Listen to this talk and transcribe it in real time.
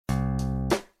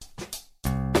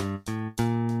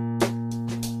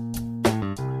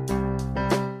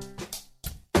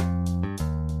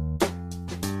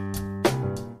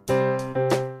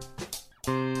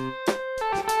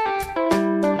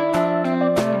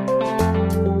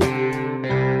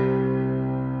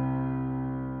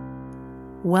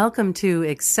Welcome to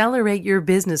Accelerate Your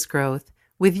Business Growth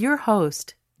with your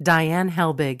host, Diane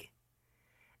Helbig.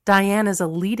 Diane is a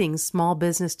leading small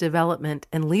business development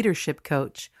and leadership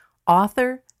coach,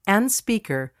 author, and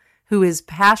speaker who is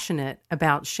passionate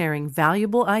about sharing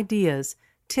valuable ideas,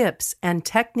 tips, and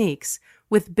techniques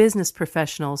with business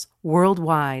professionals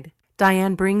worldwide.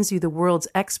 Diane brings you the world's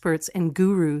experts and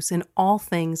gurus in all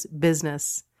things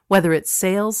business. Whether it's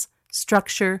sales,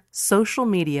 structure, social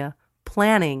media,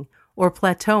 planning, or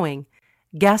plateauing,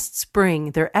 guests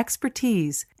bring their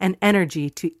expertise and energy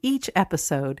to each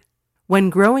episode. When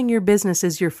growing your business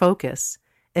is your focus,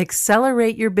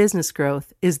 Accelerate Your Business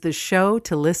Growth is the show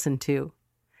to listen to.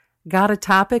 Got a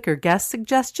topic or guest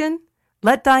suggestion?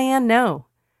 Let Diane know.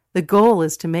 The goal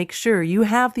is to make sure you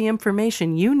have the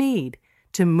information you need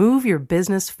to move your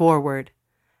business forward.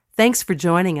 Thanks for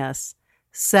joining us.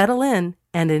 Settle in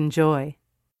and enjoy.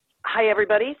 Hi,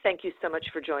 everybody. Thank you so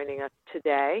much for joining us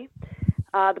today.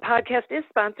 The podcast is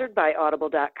sponsored by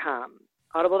Audible.com.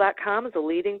 Audible.com is a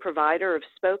leading provider of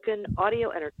spoken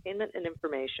audio entertainment and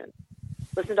information.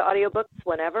 Listen to audiobooks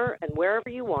whenever and wherever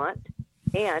you want,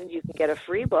 and you can get a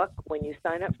free book when you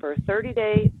sign up for a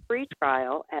 30-day free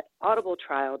trial at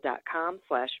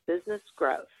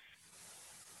audibletrial.com/businessgrowth.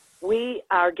 We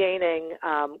are gaining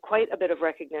quite a bit of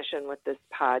recognition with this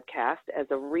podcast as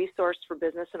a resource for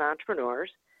business and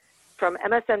entrepreneurs. From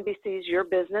MSNBC's Your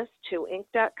Business to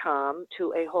Inc.com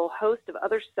to a whole host of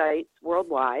other sites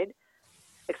worldwide,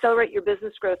 Accelerate Your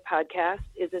Business Growth podcast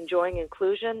is enjoying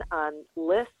inclusion on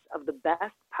lists of the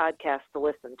best podcasts to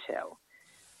listen to.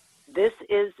 This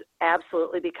is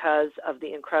absolutely because of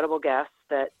the incredible guests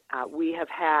that we have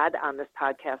had on this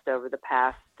podcast over the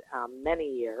past many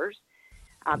years.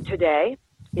 Today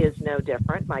is no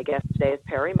different. My guest today is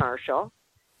Perry Marshall.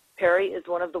 Perry is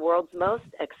one of the world's most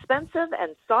expensive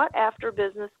and sought-after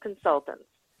business consultants.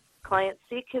 Clients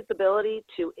seek his ability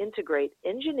to integrate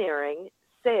engineering,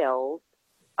 sales,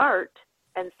 art,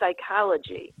 and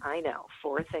psychology. I know,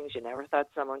 4 things you never thought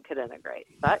someone could integrate,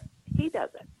 but he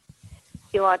does it.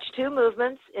 He launched 2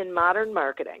 movements in modern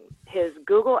marketing. His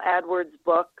Google AdWords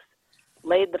books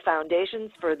laid the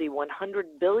foundations for the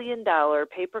 $100 billion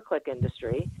pay-per-click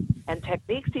industry, and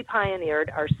techniques he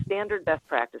pioneered are standard best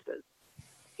practices.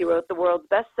 He wrote the world's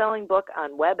best-selling book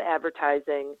on web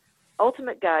advertising,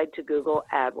 Ultimate Guide to Google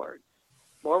AdWords.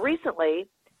 More recently,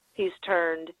 he's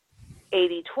turned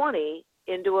 80-20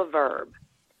 into a verb.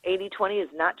 80-20 is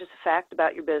not just a fact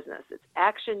about your business. It's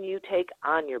action you take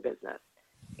on your business.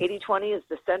 80-20 is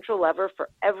the central lever for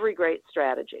every great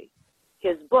strategy.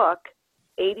 His book,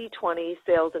 80-20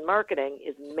 Sales and Marketing,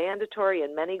 is mandatory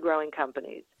in many growing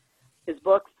companies. His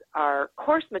books are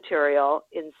course material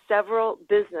in several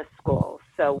business schools.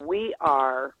 So we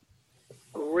are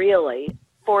really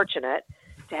fortunate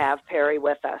to have Perry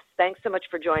with us. Thanks so much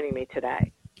for joining me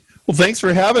today. Well, thanks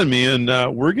for having me. And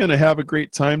we're going to have a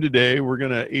great time today. We're going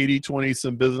to 80-20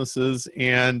 some businesses.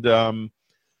 And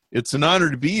it's an honor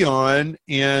to be on.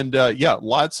 And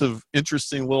lots of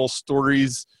interesting little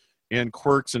stories and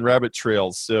quirks and rabbit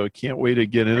trails. So can't wait to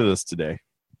get into this today.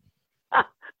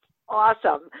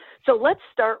 Awesome. So let's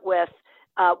start with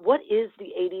what is the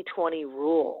 80-20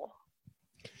 rule?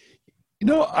 You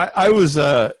know, I was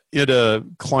at a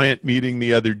client meeting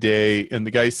the other day, and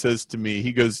the guy says to me,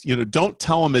 he goes, don't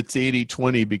tell them it's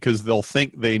 80-20 because they'll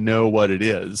think they know what it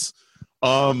is.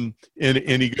 And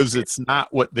he goes, it's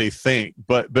not what they think.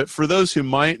 But for those who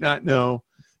might not know,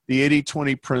 the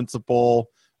 80-20 principle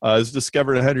was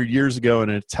discovered 100 years ago, and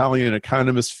an Italian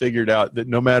economist figured out that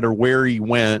no matter where he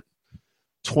went,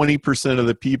 20% of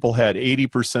the people had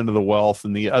 80% of the wealth,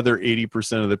 and the other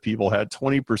 80% of the people had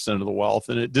 20% of the wealth.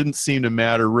 And it didn't seem to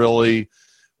matter really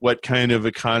what kind of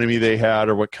economy they had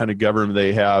or what kind of government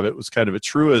they have. It was kind of a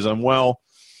truism. Well,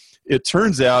 it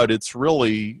turns out it's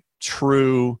really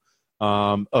true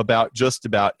about just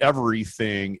about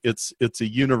everything. It's a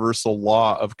universal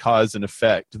law of cause and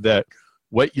effect that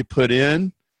what you put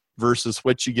in versus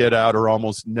what you get out are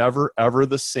almost never, ever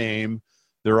the same.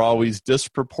 They're always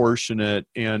disproportionate,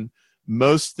 and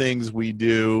most things we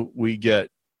do, we get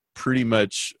pretty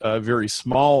much a very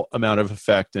small amount of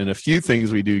effect, and a few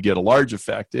things we do get a large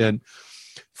effect. And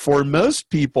for most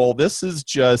people, this is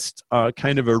just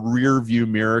kind of a rear view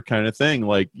mirror kind of thing.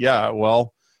 Like,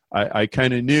 I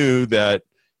kind of knew that,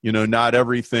 not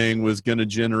everything was going to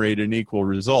generate an equal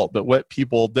result. But what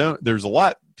people there's a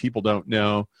lot people don't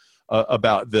know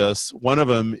about this. One of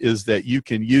them is that you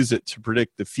can use it to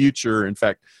predict the future. In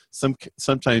fact,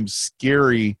 sometimes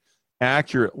scary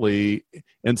accurately.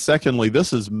 And secondly,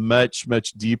 this is much,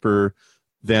 much deeper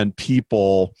than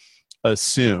people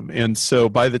assume. And so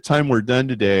by the time we're done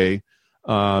today,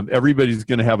 Everybody's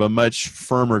going to have a much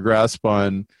firmer grasp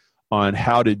on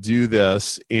how to do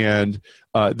this, and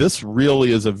this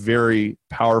really is a very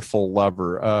powerful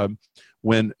lever.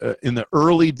 When in the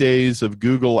early days of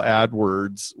Google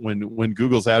AdWords, when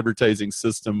Google's advertising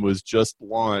system was just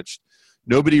launched,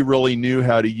 nobody really knew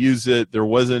how to use it. There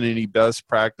wasn't any best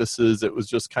practices. It was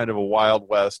just kind of a Wild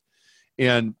West.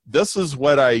 And this is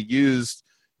what I used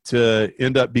to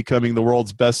end up becoming the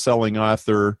world's best-selling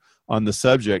author on the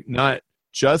subject, not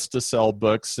just to sell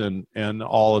books and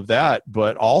all of that,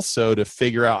 but also to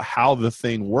figure out how the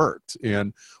thing worked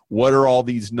and what are all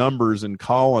these numbers and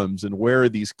columns and where are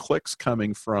these clicks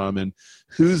coming from and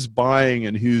who's buying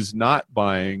and who's not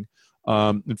buying.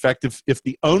 In fact, if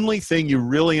the only thing you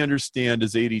really understand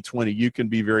is 80-20, you can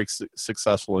be very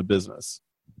successful in business.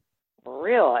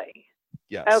 Really?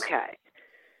 Yes. Okay.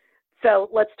 So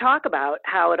let's talk about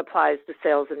how it applies to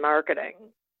sales and marketing.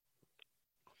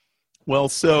 Well,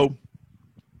 so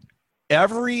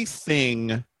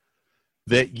everything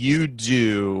that you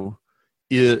do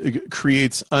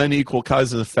creates unequal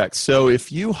cause and effect. So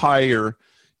if you hire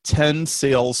 10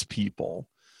 salespeople,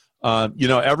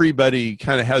 everybody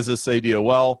kind of has this idea,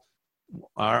 well,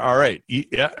 all right,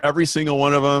 every single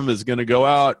one of them is going to go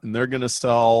out and they're going to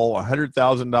sell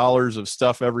 $100,000 of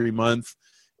stuff every month.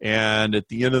 And at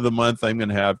the end of the month, I'm going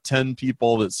to have 10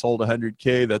 people that sold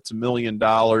 $100K. That's $1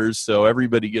 million. So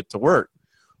everybody get to work.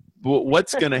 But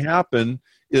what's going to happen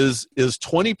is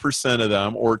 20% of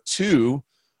them, or two,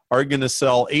 are going to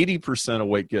sell 80% of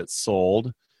what gets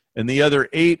sold, and the other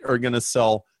 8 are going to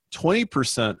sell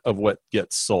 20% of what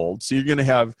gets sold. So you're going to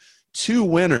have 2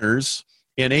 winners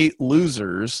and 8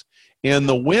 losers, and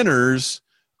the winners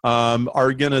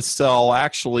are going to sell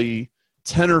actually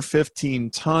 10 or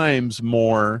 15 times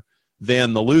more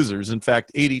than the losers. In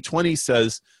fact, 80-20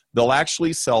 says they'll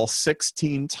actually sell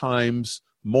 16 times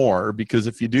more, because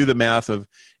if you do the math of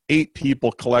 8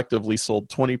 people collectively sold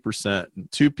 20%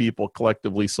 and 2 people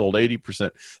collectively sold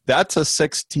 80%, that's a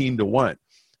 16-1.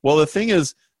 Well, the thing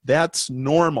is, that's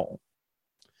normal.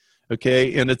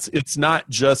 Okay, and it's not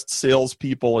just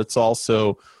salespeople, it's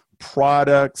also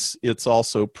products, it's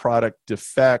also product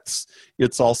defects,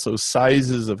 it's also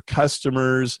sizes of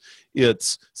customers,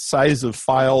 it's size of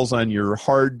files on your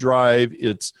hard drive,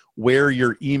 it's where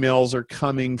your emails are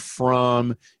coming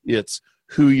from, it's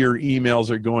who your emails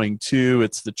are going to,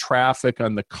 it's the traffic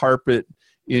on the carpet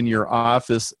in your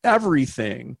office.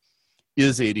 Everything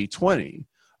is 80-20.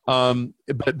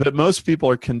 But most people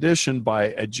are conditioned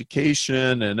by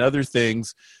education and other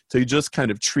things to just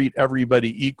kind of treat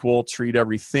everybody equal, treat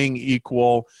everything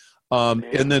equal.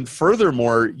 And then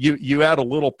furthermore, you add a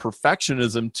little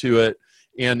perfectionism to it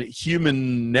and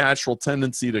human natural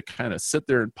tendency to kind of sit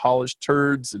there and polish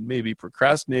turds and maybe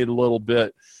procrastinate a little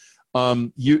bit.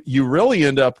 You really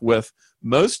end up with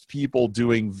most people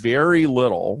doing very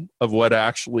little of what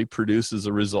actually produces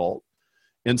a result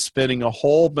and spending a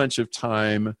whole bunch of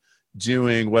time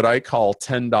doing what I call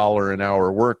 $10 an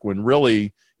hour work, when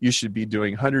really you should be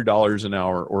doing $100 an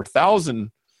hour or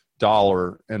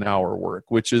 $1,000 an hour work,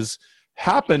 which is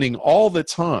happening all the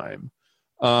time.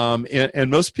 And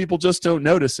most people just don't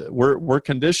notice it. We're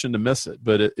conditioned to miss it,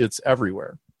 but it's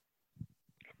everywhere.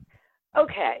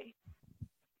 Okay.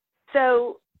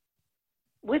 So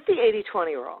with the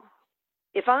 80-20 rule,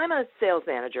 if I'm a sales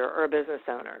manager or a business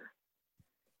owner,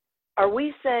 are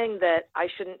we saying that I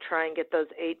shouldn't try and get those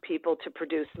 8 people to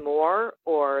produce more,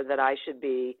 or that I should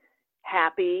be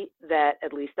happy that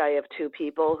at least I have 2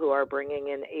 people who are bringing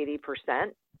in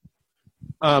 80%?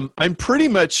 I'm pretty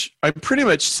much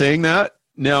saying that.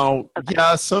 Now, okay.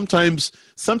 Yeah, sometimes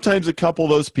a couple of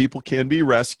those people can be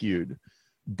rescued.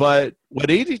 But what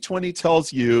 80-20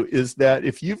 tells you is that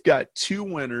if you've got 2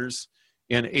 winners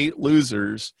and 8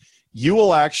 losers, you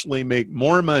will actually make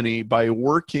more money by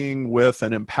working with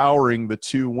and empowering the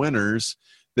 2 winners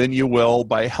than you will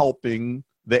by helping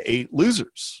the 8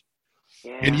 losers.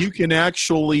 Yeah. And you can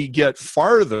actually get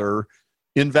farther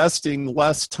investing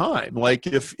less time. Like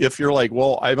if you're like,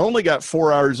 well, I've only got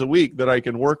 4 hours a week that I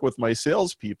can work with my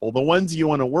salespeople, the ones you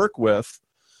want to work with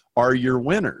are your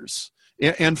winners.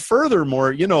 And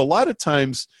furthermore, a lot of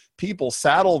times people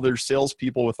saddle their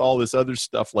salespeople with all this other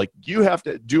stuff, like you have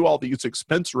to do all these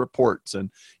expense reports,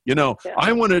 and yeah.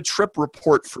 I want a trip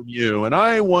report from you, and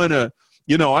I want to,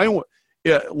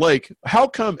 like how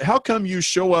come you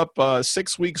show up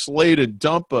 6 weeks late and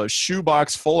dump a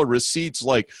shoebox full of receipts?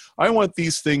 Like, I want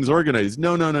these things organized.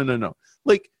 No.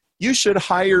 Like, you should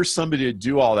hire somebody to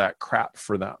do all that crap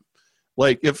for them.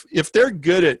 Like, if they're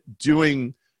good at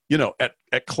doing,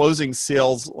 at closing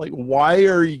sales, like, why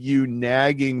are you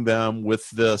nagging them with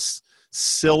this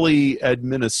silly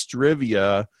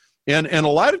administrivia And a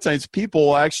lot of times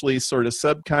people actually sort of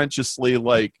subconsciously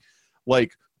like,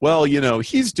 well,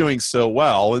 he's doing so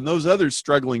well, and those other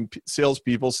struggling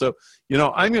salespeople. So,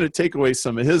 I'm going to take away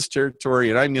some of his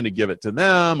territory and I'm going to give it to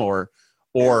them, or,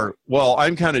 well,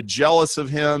 I'm kind of jealous of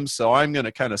him, so I'm going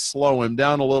to kind of slow him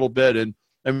down a little bit. And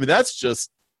I mean, that's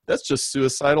just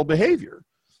suicidal behavior.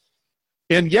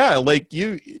 And yeah,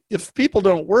 if people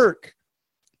don't work,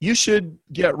 you should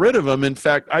get rid of them. In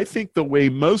fact, I think the way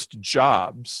most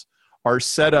jobs are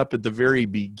set up at the very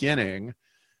beginning,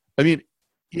 I mean,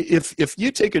 if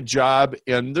you take a job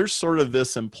and there's sort of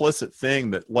this implicit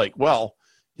thing that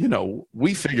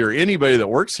we figure anybody that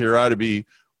works here ought to be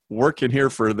working here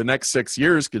for the next 6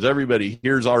 years because everybody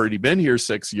here's already been here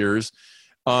 6 years.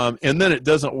 And then it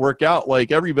doesn't work out,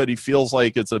 like everybody feels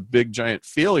like it's a big giant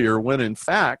failure, when in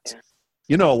fact,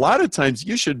 a lot of times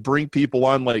you should bring people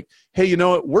on like, hey, you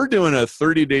know what, we're doing a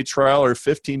 30-day trial or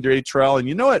 15-day trial. And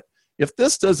you know what, if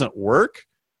this doesn't work,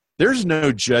 there's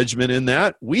no judgment in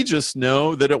that. We just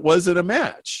know that it wasn't a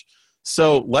match.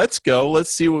 So let's go.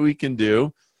 Let's see what we can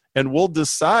do. And we'll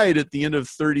decide at the end of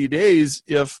 30 days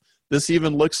if this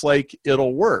even looks like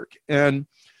it'll work. And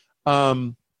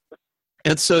so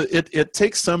it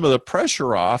takes some of the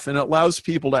pressure off, and it allows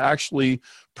people to actually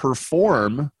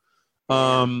perform,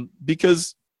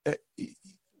 because,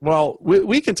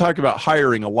 we can talk about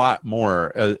hiring a lot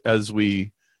more as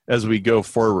we go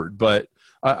forward. But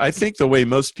I think the way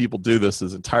most people do this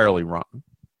is entirely wrong.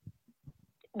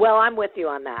 Well, I'm with you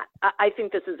on that. I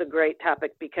think this is a great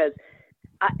topic because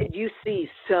you see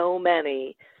so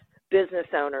many business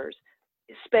owners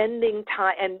spending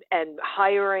time and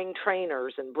hiring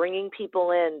trainers and bringing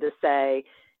people in to say,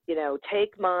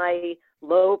 take my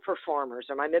low performers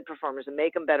or my mid performers and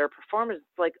make them better performers.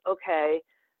 It's like, okay,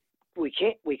 we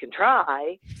can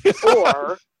try,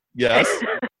 or yes,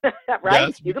 right?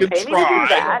 Yes, you can pay me to do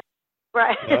that.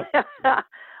 Right. Yep.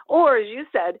 Or as you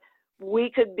said, we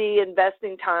could be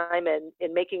investing time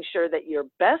in making sure that your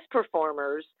best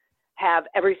performers have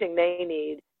everything they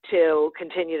need to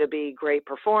continue to be great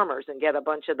performers and get a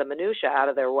bunch of the minutia out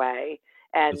of their way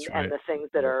and the things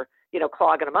that are,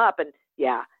 clogging them up. And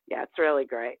yeah, it's really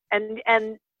great.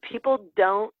 And people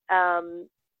don't,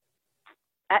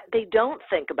 they don't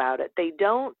think about it. They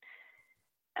don't,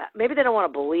 maybe they don't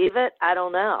want to believe it. I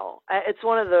don't know. It's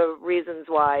one of the reasons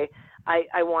why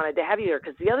I wanted to have you here,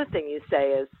 because the other thing you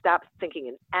say is stop thinking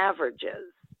in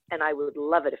averages, and I would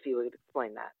love it if you would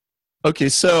explain that. Okay,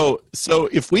 so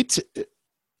if we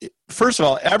first of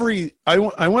all, I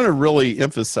want to really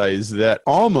emphasize that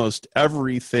almost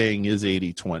everything is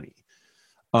 80-20.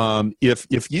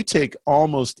 If you take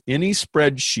almost any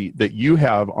spreadsheet that you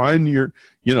have on your,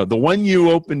 the one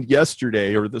you opened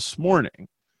yesterday or this morning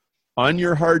on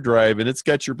your hard drive, and it's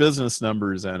got your business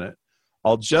numbers in it,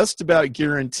 I'll just about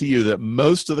guarantee you that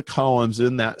most of the columns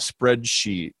in that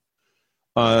spreadsheet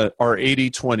are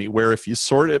 80-20, where if you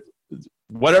sort it,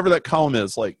 whatever that column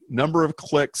is, like number of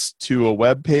clicks to a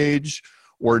web page,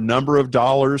 or number of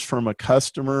dollars from a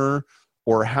customer,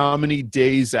 or how many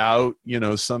days out,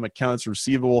 some accounts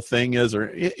receivable thing is, or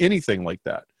anything like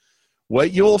that.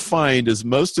 What you'll find is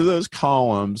most of those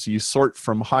columns, you sort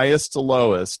from highest to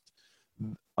lowest.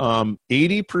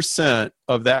 80%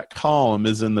 of that column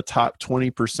is in the top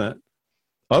 20%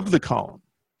 of the column.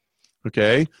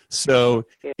 Okay, so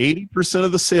 80%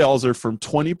 of the sales are from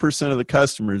 20% of the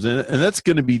customers, and that's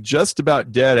going to be just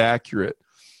about dead accurate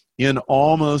in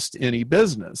almost any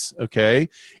business. Okay,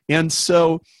 and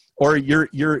so, or your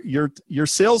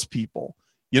salespeople,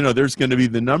 there's going to be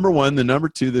the number one, the number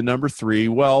two, the number three.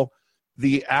 Well,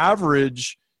 the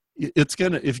average, it's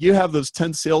going to, if you have those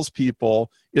 10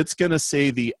 salespeople, it's going to say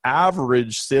the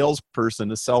average salesperson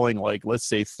is selling, like, let's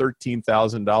say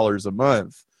 $13,000 a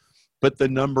month. But the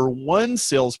number one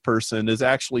salesperson is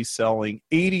actually selling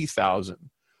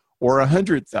 80,000 or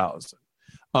 100,000,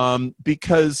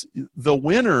 because the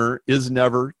winner is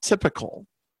never typical.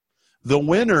 The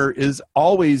winner is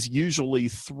always usually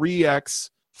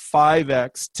 3x,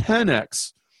 5x,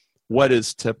 10x what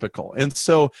is typical. And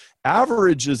so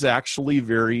average is actually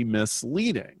very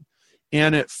misleading,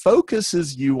 and it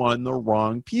focuses you on the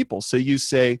wrong people. So you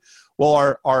say,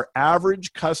 well, our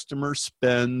average customer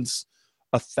spends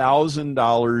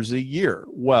 $1,000 a year.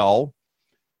 Well,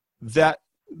 that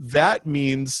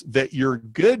means that your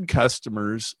good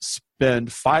customers spend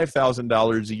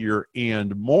 $5,000 a year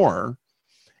and more.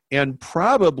 And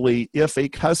probably if a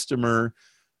customer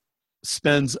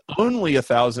spends only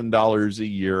 $1,000 a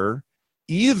year,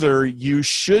 either you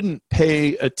shouldn't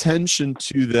pay attention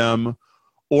to them,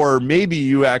 or maybe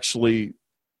you actually,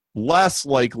 less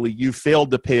likely, you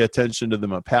failed to pay attention to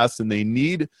them in the past and they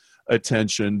need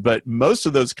attention, but most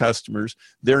of those customers,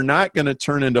 they're not going to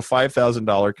turn into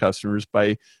 $5,000 customers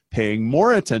by paying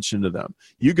more attention to them.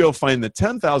 You go find the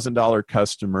 $10,000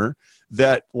 customer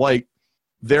that, like,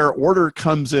 their order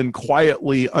comes in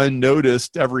quietly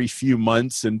unnoticed every few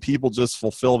months and people just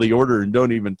fulfill the order and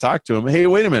don't even talk to them. Hey,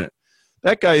 wait a minute.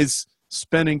 That guy's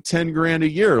spending 10 grand a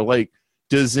year. Like,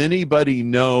 does anybody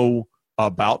know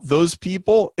about those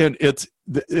people? And it's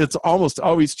almost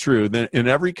always true that in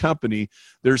every company,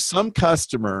 there's some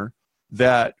customer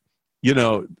that, you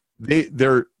know,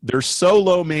 they're so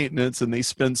low maintenance and they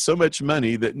spend so much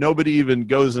money that nobody even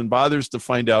goes and bothers to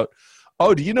find out,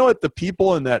 oh, do you know what, the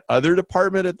people in that other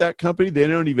department at that company, they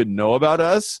don't even know about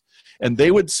us, and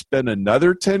they would spend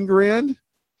another 10 grand.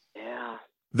 Yeah.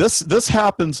 This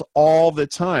happens all the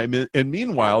time. And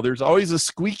meanwhile, there's always a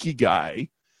squeaky guy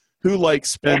who, like,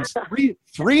 spends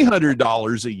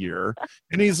 $300 a year,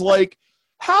 and he's like,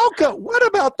 what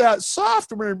about that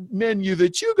software menu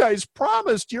that you guys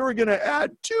promised you were going to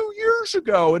add 2 years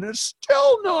ago, and it's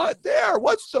still not there?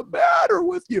 What's the matter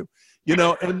with you? You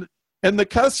know, and the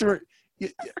customer,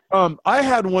 I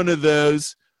had one of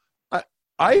those.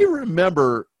 I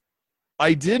remember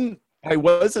I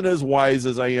wasn't as wise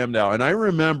as I am now. And I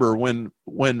remember when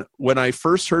I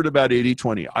first heard about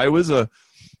 80/20, I was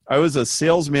a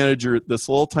sales manager at this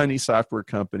little tiny software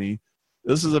company.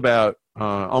 This is about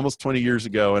almost 20 years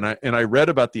ago. And I read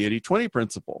about the 80/20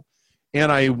 principle.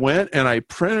 And I went and I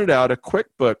printed out a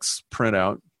QuickBooks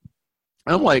printout.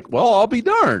 I'm like, well, I'll be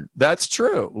darned. That's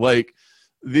true. Like,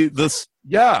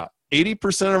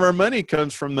 80% of our money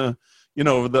comes from the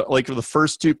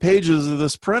first 2 pages of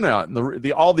this printout,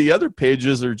 and all the other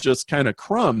pages are just kind of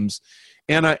crumbs.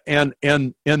 And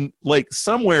like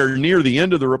somewhere near the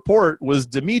end of the report was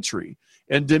Dimitri,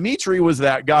 and Dimitri was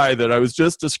that guy that I was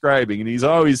just describing. And he's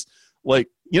always like,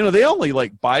 you know, they only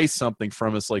like buy something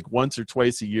from us like once or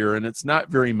twice a year, and it's not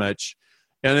very much.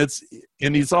 And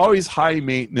he's always high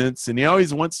maintenance, and he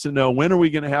always wants to know, when are we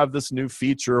going to have this new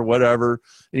feature or whatever.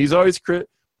 And he's always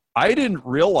I didn't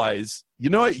realize, you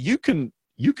know what, you can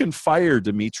fire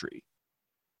Dimitri.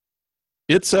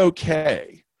 It's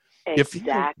okay.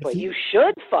 Exactly. You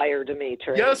should fire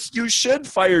Dimitri. Yes, you should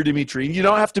fire Dimitri. You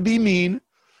don't have to be mean.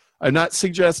 I'm not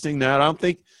suggesting that. I don't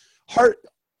think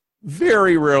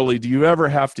very rarely do you ever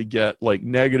have to get like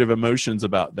negative emotions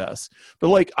about this. But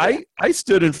like I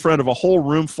stood in front of a whole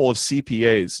room full of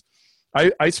CPAs.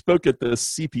 I spoke at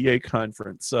this CPA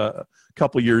conference a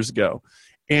couple years ago,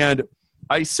 and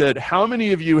I said, how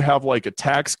many of you have like a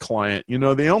tax client, you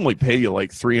know, they only pay you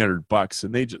like $300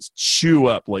 and they just chew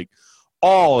up like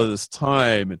all of this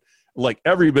time, and like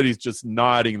everybody's just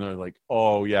nodding. They're like,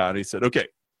 oh yeah. And he said, okay,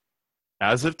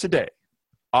 as of today,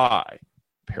 I,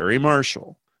 Perry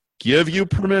Marshall, give you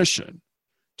permission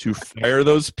to fire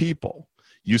those people.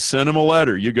 You send them a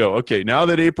letter. You go, okay, now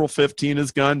that April 15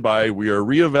 has gone by, we are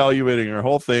reevaluating our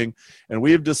whole thing, and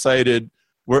we have decided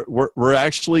we're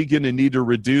actually going to need to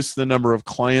reduce the number of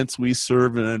clients we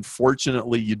serve, and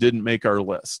unfortunately, you didn't make our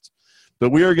list. But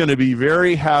we are going to be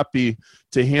very happy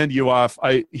to hand you off.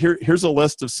 Here's a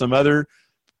list of some other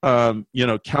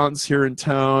accountants here in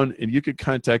town, and you could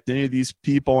contact any of these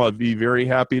people. I'd be very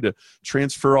happy to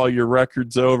transfer all your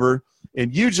records over.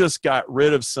 And you just got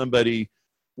rid of somebody,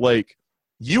 like,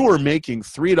 you were making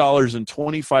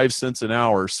 $3.25 an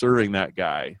hour serving that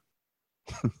guy.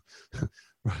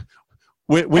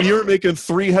 When you were making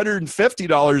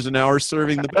 $350 an hour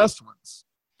serving the best ones,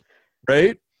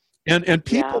 right? And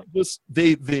people just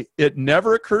it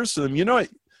never occurs to them. You know what?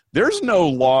 There's no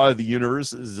law of the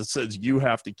universe that says you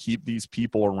have to keep these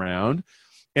people around.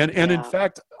 And in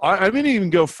fact, I'm going to even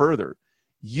go further.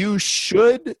 You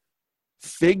should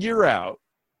figure out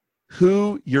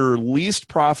who your least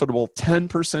profitable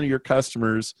 10% of your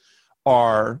customers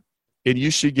are, and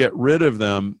you should get rid of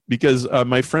them, because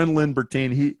my friend Lynn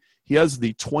Bertain, he has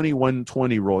the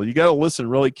 21-20 rule. You got to listen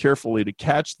really carefully to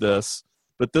catch this,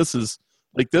 but this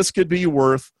could be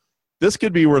worth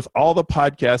all the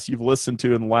podcasts you've listened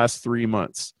to in the last 3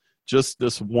 months. Just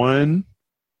this one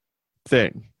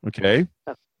thing, okay?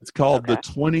 It's called the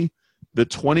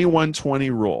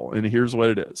 21-20 rule, and here's what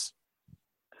it is.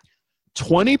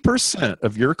 20%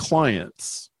 of your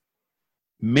clients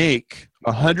make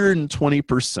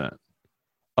 120%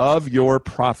 of your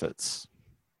profits.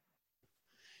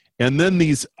 And then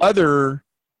these other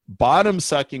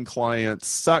bottom-sucking clients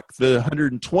suck the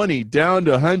 120 down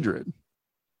to 100.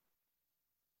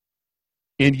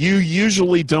 And you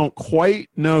usually don't quite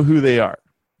know who they are,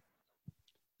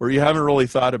 or you haven't really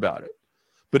thought about it.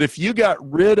 But if you got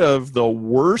rid of the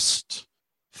worst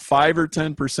 5 or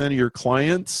 10% of your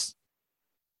clients,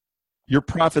 your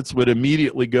profits would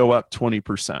immediately go up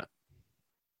 20%.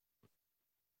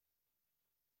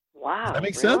 Wow. Does that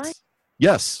make really? sense?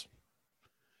 Yes.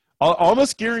 I'll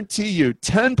almost guarantee you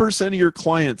 10% of your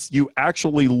clients, you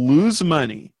actually lose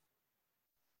money.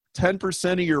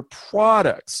 10% of your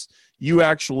products, you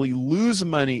actually lose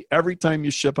money every time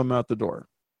you ship them out the door.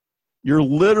 You're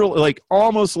literally, like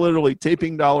almost literally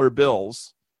taping dollar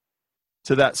bills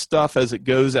to that stuff as it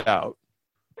goes out.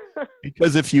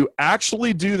 Because if you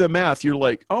actually do the math, you're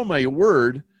like, oh my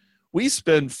word, we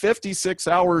spend 56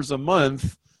 hours a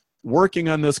month working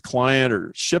on this client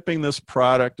or shipping this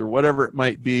product or whatever it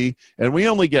might be, and we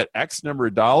only get X number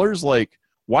of dollars. Like,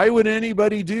 why would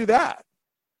anybody do that?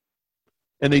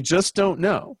 And they just don't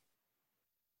know.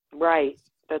 Right.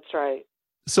 That's right.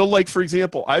 So, like, for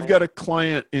example, I've got a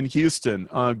client in Houston,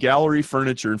 Gallery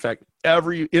Furniture. In fact,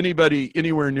 anybody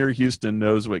anywhere near Houston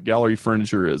knows what Gallery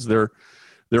Furniture is. They're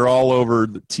all over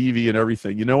the TV and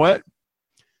everything. You know what?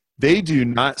 They do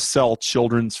not sell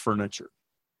children's furniture.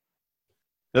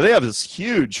 Now, they have this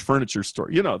huge furniture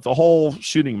store. You know, the whole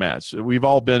shooting match. We've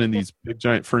all been in these big,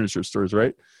 giant furniture stores,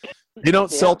 right? They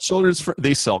don't sell children's.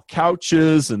 They sell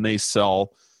couches and they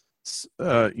sell,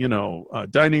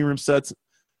 dining room sets.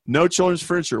 No children's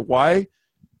furniture. Why?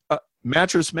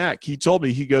 Mattress Mac, he told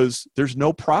me, he goes, there's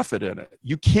no profit in it.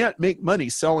 You can't make money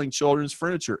selling children's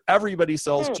furniture. Everybody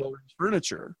sells children's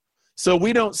furniture. So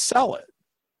we don't sell it.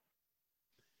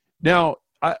 Now,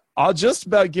 I'll just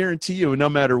about guarantee you, no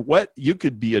matter what, you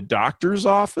could be a doctor's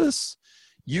office,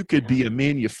 you could be a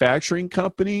manufacturing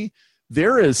company.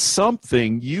 There is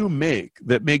something you make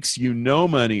that makes you no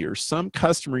money, or some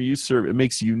customer you serve, it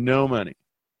makes you no money.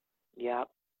 Yep.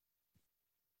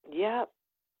 Yep.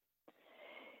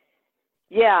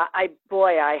 Yeah,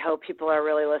 I hope people are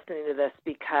really listening to this,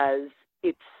 because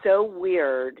it's so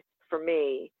weird for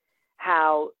me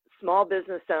how small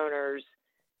business owners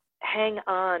hang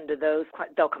on to those.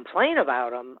 They'll complain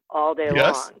about them all day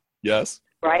long. Yes.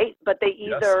 Right? But they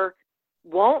either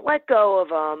won't let go of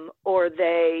them, or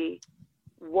they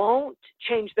won't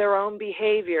change their own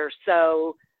behavior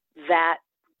so that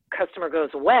customer goes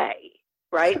away.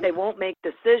 Right? They won't make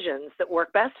decisions that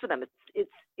work best for them.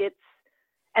 It's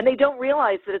and they don't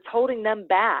realize that it's holding them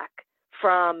back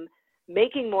from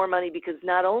making more money, because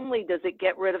not only does it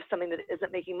get rid of something that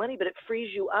isn't making money, but it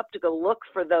frees you up to go look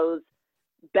for those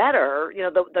better,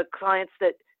 the clients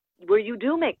where you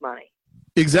do make money.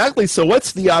 Exactly. So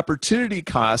what's the opportunity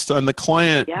cost on the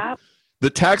client? Yeah. The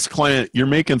tax client, you're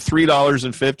making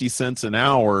 $3.50 an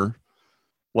hour,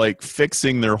 like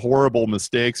fixing their horrible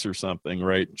mistakes or something,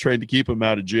 right? Trying to keep them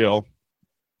out of jail.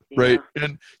 Right.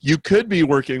 And you could be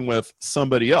working with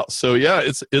somebody else. So yeah,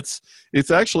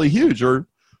 it's actually huge. Or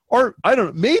I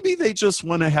don't know, maybe they just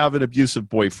want to have an abusive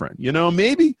boyfriend,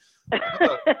 maybe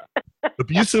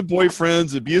abusive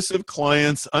boyfriends, abusive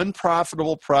clients,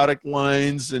 unprofitable product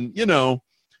lines. And,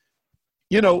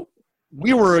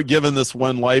 we were given this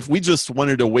one life. We just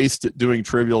wanted to waste it doing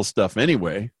trivial stuff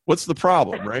anyway. What's the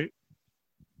problem, right?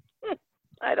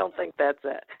 I don't think that's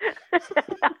it.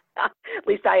 At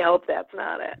least I hope that's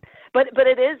not it. But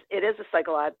it is a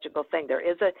psychological thing. There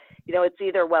is it's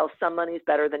either, well, some money's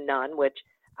better than none, which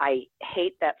I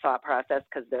hate that thought process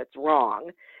because that's wrong.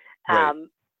 Right.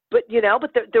 But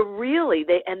they're really,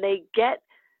 they get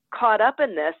caught up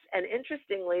in this. And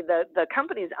interestingly, the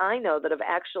companies I know that have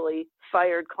actually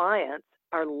fired clients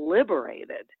are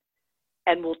liberated,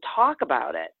 and will talk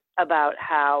about it, about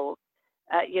how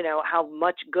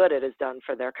much good it has done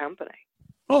for their company.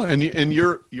 Oh, and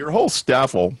your whole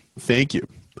staff will thank you.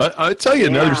 I'll tell you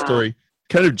another story,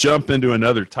 kind of jump into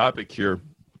another topic here.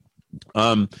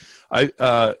 In my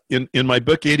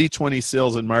book, 80/20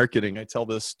 Sales and Marketing, I tell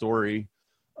this story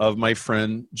of my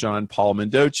friend, John Paul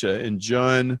Mendoza. And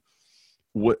John,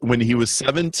 when he was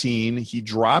 17, he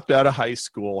dropped out of high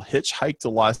school, hitchhiked to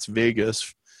Las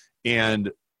Vegas,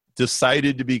 and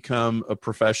decided to become a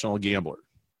professional gambler.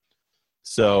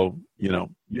 So,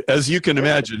 as you can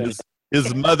imagine,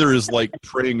 his mother is like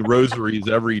praying rosaries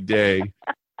every day,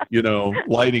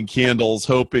 lighting candles,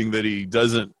 hoping that he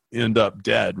doesn't end up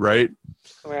dead. Right.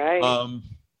 Right.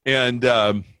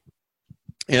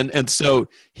 And so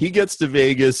he gets to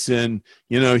Vegas, and,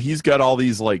 he's got all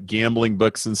these like gambling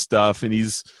books and stuff, and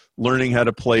he's learning how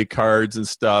to play cards and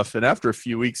stuff. And after a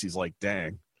few weeks, he's like,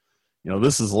 dang,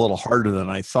 this is a little harder than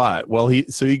I thought. Well,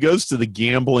 he goes to the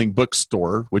gambling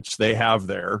bookstore, which they have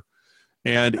there,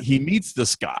 and he meets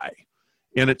this guy.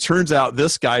 And it turns out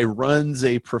this guy runs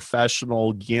a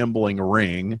professional gambling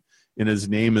ring, and his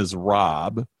name is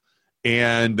Rob.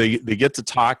 And they get to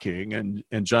talking,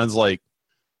 and John's like,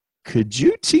 could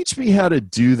you teach me how to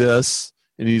do this?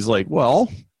 And he's like,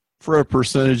 well, for a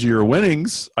percentage of your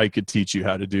winnings, I could teach you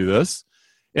how to do this.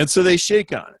 And so they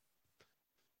shake on it.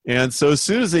 And so as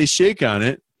soon as they shake on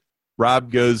it,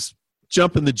 Rob goes,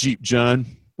 jump in the Jeep, John.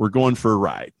 We're going for a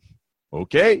ride.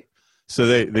 Okay. So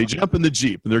they jump in the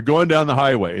Jeep and they're going down the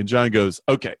highway. And John goes,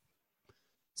 okay,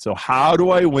 so how do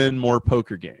I win more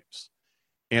poker games?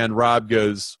 And Rob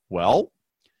goes, well,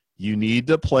 you need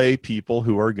to play people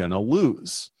who are going to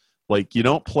lose. Like, you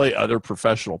don't play other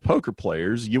professional poker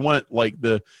players. You want like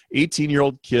the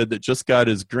 18-year-old kid that just got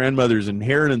his grandmother's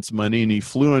inheritance money and he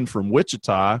flew in from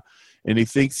Wichita and he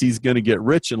thinks he's going to get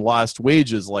rich and lost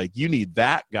wages. Like, you need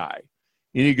that guy.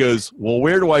 And he goes, well,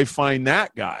 where do I find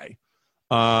that guy?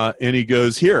 And he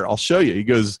goes, here, I'll show you. He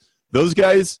goes, those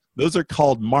guys, those are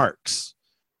called marks.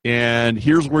 And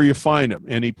here's where you find them.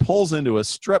 And he pulls into a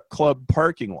strip club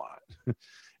parking lot.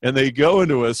 And they go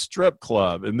into a strip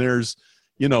club and there's,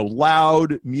 you know,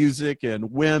 loud music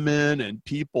and women and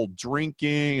people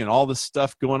drinking and all this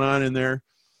stuff going on in there.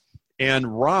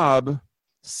 And Rob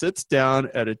sits down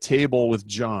at a table with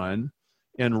John,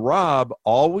 and Rob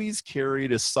always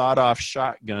carried a sawed-off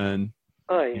shotgun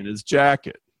in his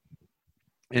jacket.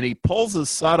 And he pulls his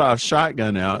sawed-off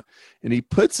shotgun out, and he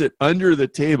puts it under the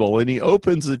table, and he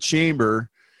opens the chamber,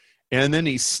 and then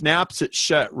he snaps it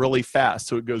shut really fast.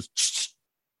 So it goes,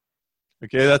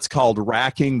 okay, that's called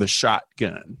racking the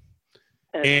shotgun.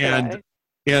 Okay.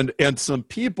 And some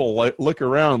people like look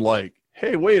around like,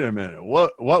 hey, wait a minute,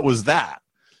 what was that?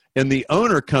 And the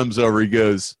owner comes over, he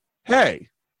goes, hey,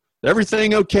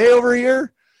 everything okay over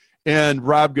here? And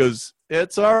Rob goes,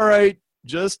 it's all right,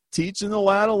 just teaching the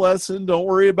lad a lesson, don't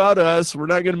worry about us, we're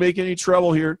not going to make any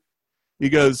trouble here. He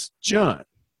goes, John,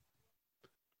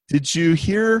 did you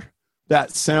hear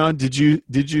that sound? Did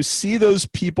you see those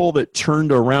people that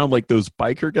turned around, like those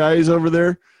biker guys over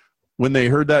there when they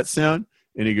heard that sound?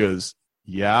 And he goes,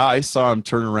 yeah, I saw him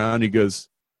turn around. He goes,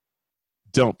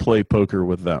 don't play poker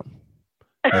with them.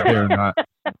 They're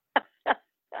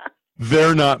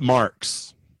not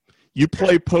marks. You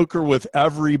play poker with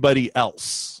everybody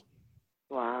else.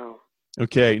 Wow.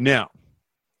 Okay, now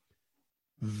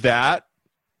that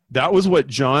was what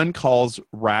John calls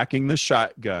racking the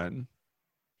shotgun.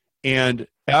 And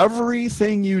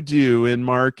everything you do in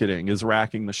marketing is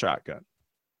racking the shotgun.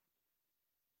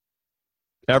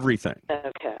 Everything.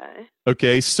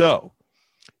 Okay, so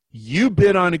you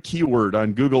bid on a keyword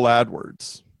on Google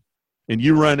AdWords, and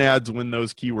you run ads when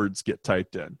those keywords get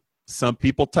typed in. Some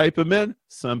people type them in,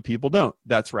 some people don't.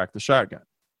 That's rack the shotgun.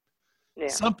 Yeah.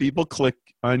 Some people click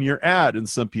on your ad, and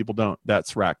some people don't.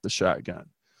 That's rack the shotgun.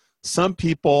 Some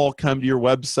people come to your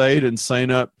website and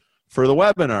sign up for the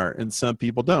webinar, and some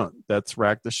people don't. That's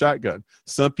rack the shotgun.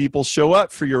 Some people show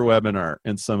up for your webinar,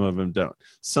 and some of them don't.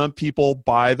 Some people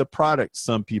buy the product,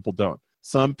 some people don't.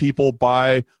 Some people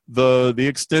buy the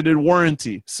extended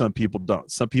warranty, some people don't.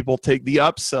 Some people take the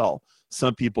upsell,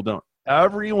 some people don't.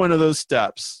 Every one of those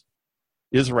steps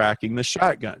is racking the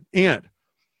shotgun. And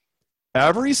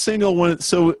every single one,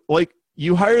 so like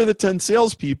you hire the 10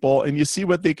 salespeople and you see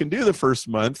what they can do the first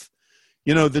month.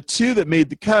 You know, the 2 that made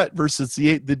the cut versus the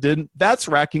 8 that didn't, that's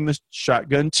racking the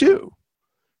shotgun too,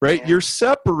 right? Yeah. You're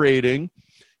separating.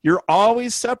 You're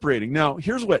always separating. Now,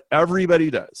 here's what everybody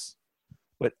does.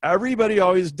 What everybody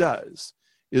always does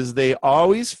is they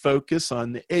always focus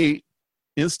on the 8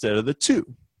 instead of the 2.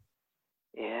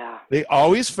 Yeah. They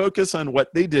always focus on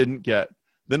what they didn't get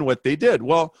than what they did.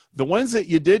 Well, the ones that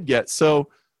you did get, so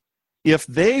if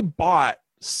they bought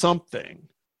something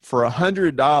for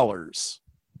 $100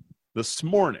 this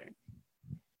morning,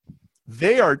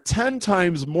 they are 10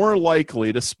 times more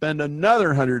likely to spend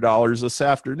another $100 this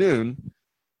afternoon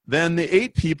than the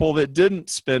 8 people that didn't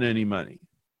spend any money.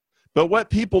 But what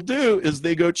people do is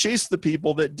they go chase the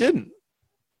people that didn't.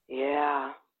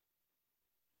 Yeah.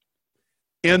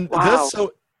 And that's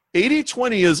so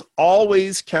 80-20 is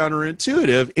always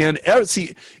counterintuitive. And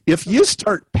see, if you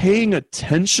start paying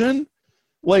attention,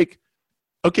 like,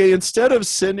 okay, instead of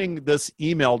sending this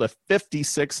email to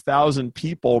 56,000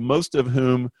 people, most of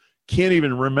whom can't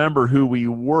even remember who we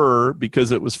were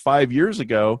because it was 5 years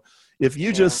ago, if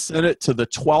you just sent it to the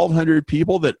 1,200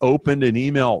 people that opened an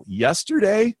email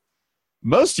yesterday,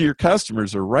 most of your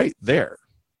customers are right there.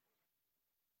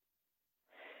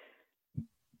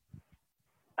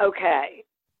 Okay.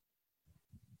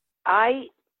 I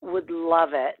would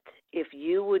love it if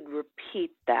you would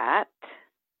repeat that,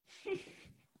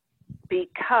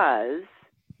 because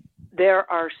there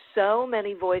are so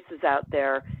many voices out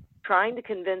there trying to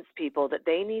convince people that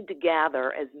they need to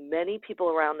gather as many people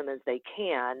around them as they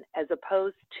can, as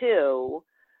opposed to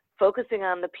focusing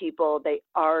on the people they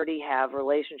already have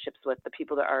relationships with, the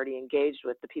people they're already engaged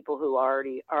with, the people who are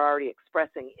already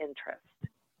expressing interest.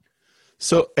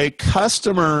 So a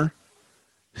customer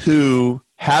who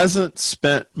hasn't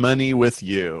spent money with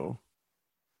you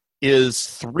is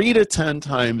 3 to 10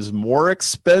 times more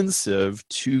expensive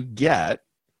to get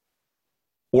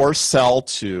or sell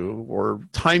to, or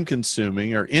time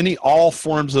consuming, or all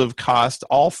forms of cost,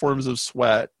 all forms of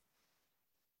sweat,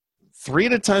 3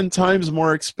 to 10 times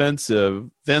more expensive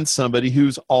than somebody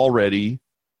who's already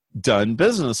done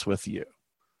business with you.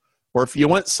 Or if you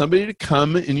want somebody to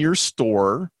come in your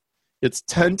store, it's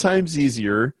 10 times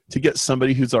easier to get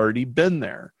somebody who's already been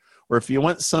there. Or if you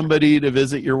want somebody to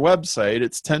visit your website,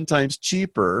 it's 10 times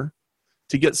cheaper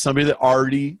to get somebody that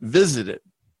already visited.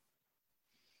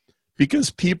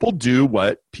 Because people do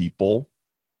what people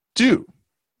do.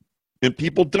 And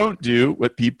people don't do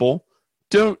what people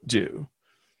don't do.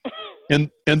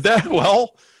 And that,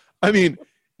 well, I mean,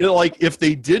 like if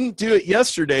they didn't do it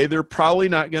yesterday, they're probably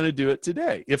not going to do it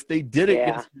today. If they did it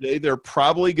yesterday, they're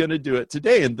probably going to do it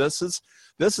today. And this is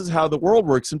how the world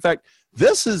works. In fact,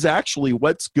 this is actually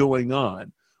what's going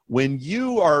on when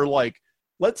you are like,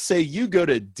 let's say you go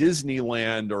to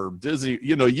Disneyland or Disney,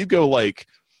 you go like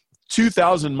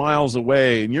 2,000 miles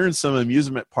away and you're in some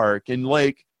amusement park and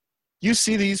like you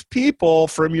see these people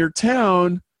from your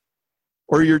town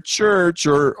or your church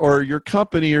or your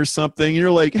company or something. And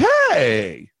you're like,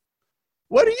 hey,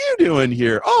 what are you doing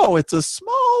here? Oh, it's a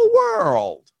small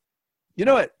world. You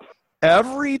know what?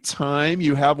 Every time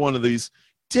you have one of these,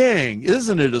 dang,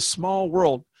 isn't it a small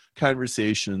world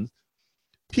conversation,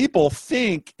 people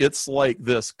think it's like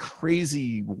this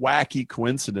crazy, wacky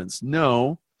coincidence.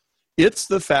 No, it's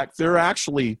the fact there are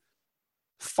actually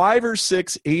 5 or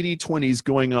 6 80/20s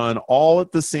going on all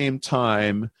at the same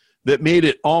time that made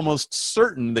it almost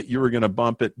certain that you were going to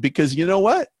bump it, because you know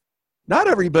what? Not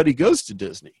everybody goes to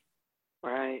Disney.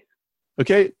 Right.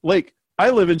 Okay, like I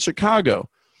live in Chicago.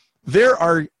 There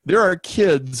are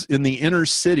kids in the inner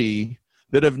city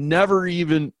that have never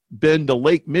even been to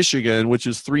Lake Michigan, which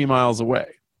is 3 miles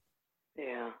away.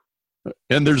 Yeah.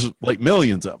 And there's like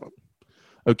millions of them.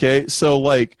 Okay, so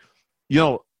like,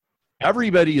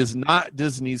 everybody is not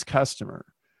Disney's customer,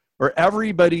 or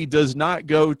everybody does not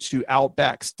go to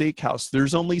Outback Steakhouse.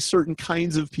 There's only certain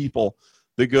kinds of people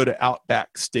that go to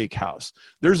Outback Steakhouse.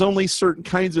 There's only certain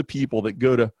kinds of people that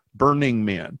go to Burning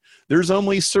Man. There's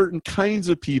only certain kinds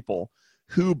of people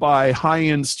who buy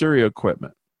high-end stereo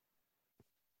equipment.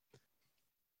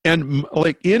 And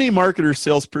like any marketer,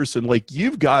 salesperson, like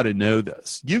you've got to know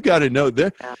this. You've got to know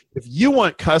that if you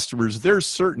want customers, there's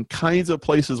certain kinds of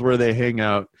places where they hang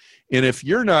out. And if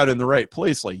you're not in the right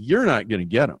place, like you're not going to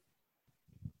get them.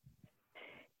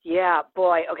 Yeah,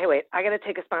 boy. Okay, wait. I got to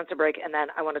take a sponsor break, and then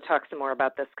I want to talk some more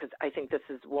about this because I think this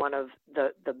is one of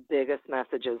the biggest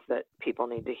messages that people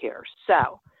need to hear.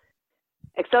 So,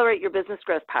 Accelerate Your Business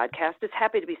Growth podcast is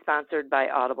happy to be sponsored by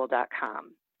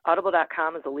Audible.com.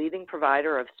 Audible.com is a leading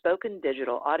provider of spoken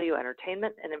digital audio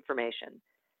entertainment and information.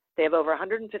 They have over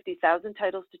 150,000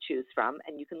 titles to choose from,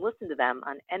 and you can listen to them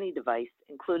on any device,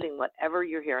 including whatever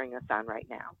you're hearing us on right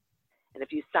now. And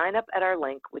if you sign up at our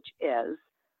link, which is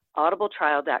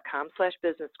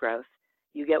audibletrial.com/businessgrowth,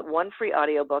 you get 1 free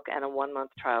audiobook and a 1-month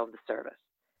trial of the service.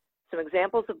 Some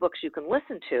examples of books you can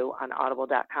listen to on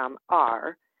audible.com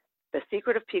are The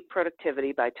Secret of Peak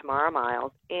Productivity by Tamara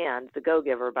Miles and The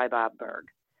Go-Giver by Bob Burg.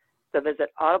 So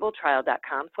visit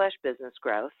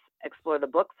audibletrial.com/businessgrowth, explore the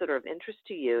books that are of interest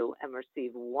to you, and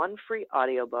receive 1 free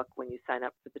audiobook when you sign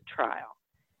up for the trial.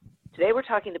 Today we're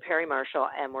talking to Perry Marshall,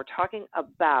 and we're talking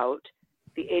about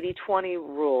the 80/20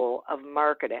 rule of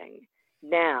marketing.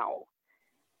 Now,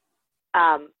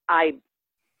 I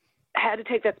had to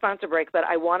take that sponsor break, but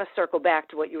I want to circle back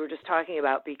to what you were just talking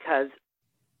about, because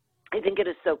I think it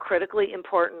is so critically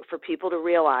important for people to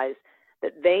realize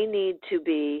that they need to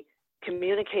be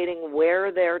communicating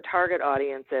where their target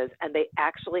audience is, and they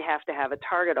actually have to have a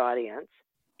target audience,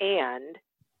 and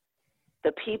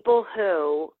the people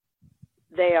who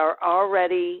they are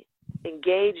already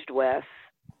engaged with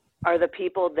are the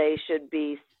people they should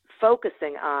be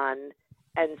focusing on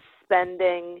and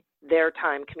spending their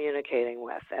time communicating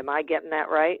with. Am I getting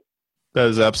that right? That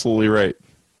is absolutely right.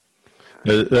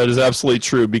 That is absolutely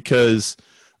true, because,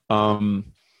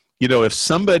 if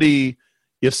somebody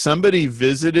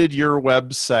visited your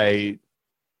website,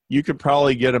 you could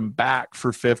probably get them back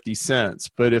for 50 cents.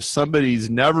 But if somebody's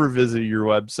never visited your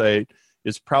website,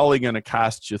 it's probably going to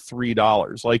cost you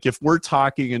 $3. Like if we're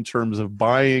talking in terms of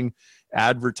buying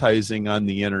advertising on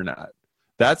the internet,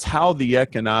 that's how the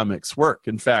economics work.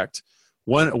 In fact,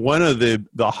 one of the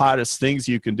hottest things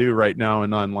you can do right now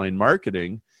in online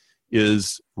marketing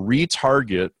is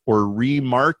retarget or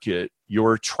remarket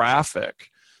your traffic.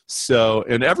 So,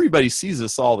 and everybody sees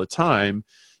this all the time.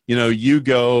 You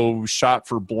go shop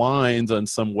for blinds on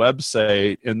some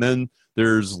website, and then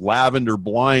there's lavender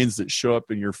blinds that show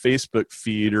up in your Facebook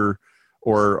feed or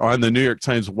on the New York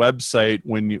Times website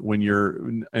when you're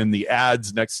in the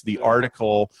ads next to the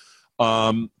article,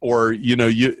 or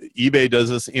eBay does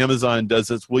this, Amazon does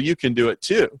this. Well, you can do it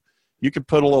too. You can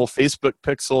put a little Facebook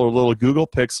pixel or a little Google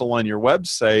pixel on your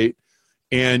website,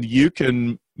 and you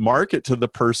can market to the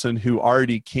person who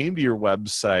already came to your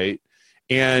website,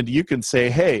 and you can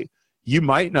say, hey, you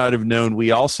might not have known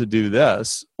we also do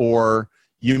this, or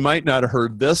you might not have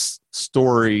heard this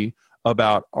story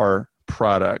about our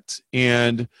product.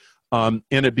 And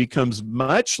it becomes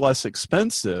much less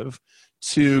expensive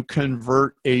to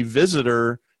convert a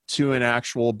visitor to an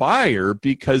actual buyer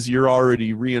because you're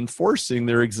already reinforcing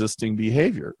their existing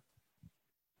behavior.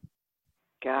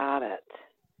 Got it.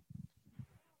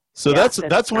 So yeah,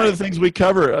 that's one of the things we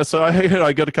cover. So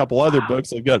I got a couple other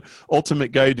books. I've got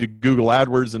Ultimate Guide to Google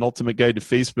AdWords and Ultimate Guide to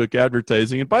Facebook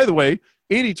Advertising. And by the way,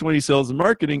 80/20 Sales and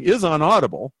Marketing is on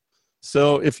Audible.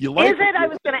 So if you like, is it? I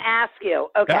was going to ask you.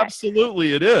 Okay,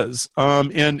 absolutely, it is.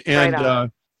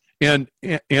 It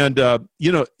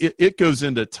goes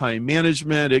into time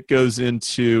management. It goes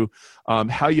into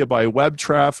how you buy web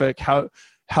traffic, how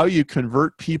you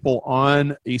convert people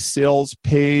on a sales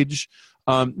page.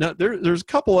 Now there's a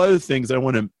couple other things I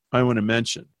want to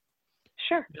mention.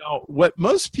 Sure. Now, what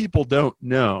most people don't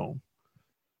know,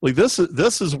 like this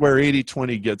is where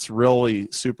 80/20 gets really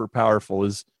super powerful,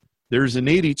 is there's an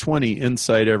 80/20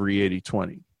 inside every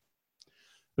 80/20.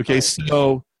 Okay, right.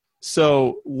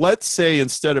 So let's say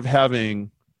instead of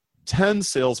having 10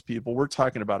 salespeople, we're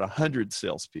talking about 100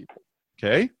 salespeople.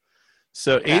 Okay,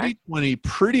 so 80/20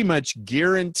 pretty much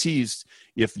guarantees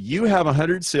if you have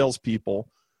 100 salespeople,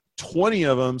 20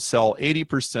 of them sell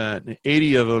 80% and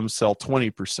 80 of them sell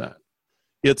 20%.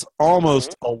 It's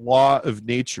almost a law of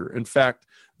nature. In fact,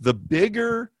 the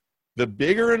bigger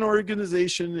an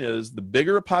organization is, the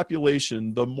bigger a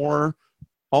population, the more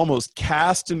almost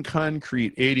cast in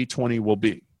concrete 80/20 will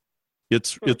be.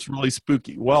 It's really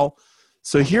spooky. Well,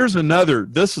 so here's another,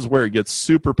 this is where it gets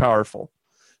super powerful.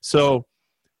 So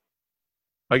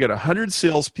I got 100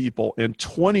 salespeople and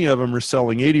 20 of them are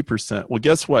selling 80%. Well,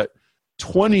 guess what?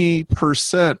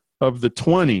 20% of the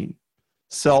 20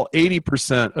 sell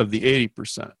 80% of the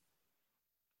 80%.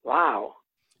 Wow.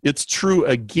 It's true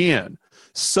again.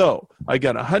 So I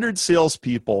got 100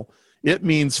 salespeople. It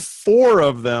means 4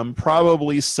 of them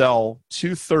probably sell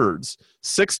 2/3.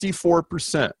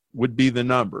 64% would be the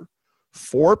number.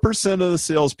 4% of the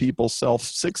salespeople sell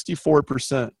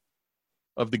 64%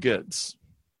 of the goods.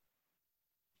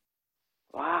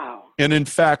 Wow. And in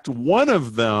fact, one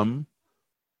of them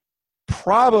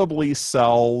probably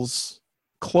sells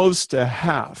close to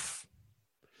half.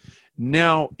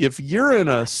 Now, if you're in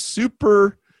a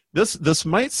super, this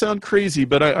might sound crazy,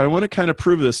 but I want to kind of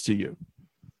prove this to you.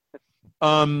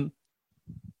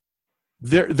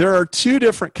 There are 2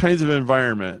 different kinds of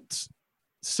environments.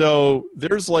 So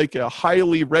there's like a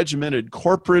highly regimented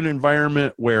corporate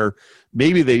environment where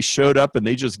maybe they showed up and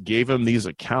they just gave them these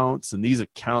accounts, and these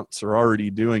accounts are already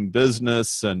doing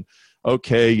business, and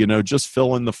okay, just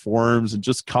fill in the forms and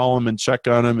just call them and check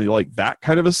on them, and like that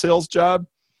kind of a sales job.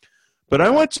 But I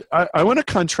want to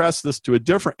contrast this to a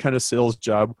different kind of sales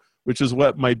job, which is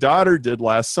what my daughter did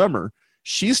last summer.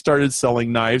 She started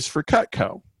selling knives for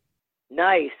Cutco.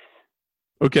 Nice.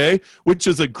 Okay, which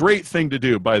is a great thing to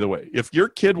do, by the way. If your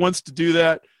kid wants to do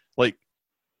that, like,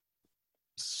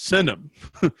 send them.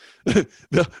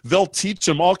 They'll teach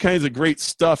them all kinds of great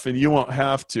stuff, and you won't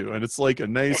have to. And it's like a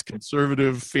nice,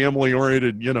 conservative,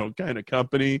 family-oriented, kind of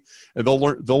company. And they'll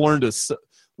learn to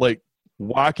like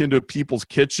walk into people's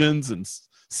kitchens and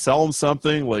sell them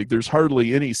something. Like, there's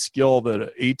hardly any skill that an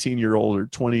 18-year-old or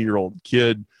 20-year-old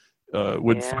kid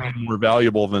would find more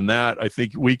valuable than that. I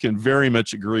think we can very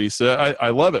much agree. So I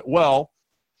love it. Well,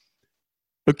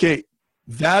 okay,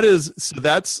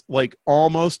 that's like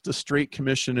almost a straight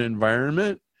commission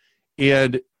environment,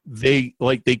 and they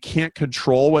can't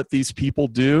control what these people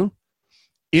do.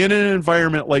 In an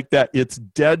environment like that, it's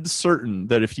dead certain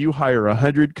that if you hire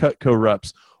 100 Cutco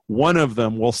reps, one of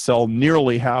them will sell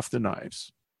nearly half the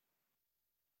knives.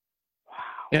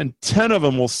 And 10 of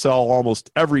them will sell almost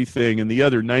everything, and the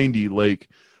other 90, like,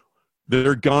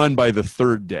 they're gone by the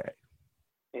 3rd day.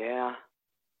 Yeah.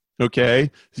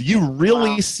 Okay? So you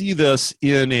really see this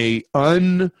in a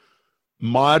unmoderated,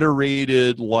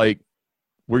 like,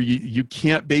 where you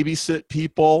can't babysit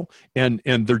people, and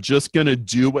they're just going to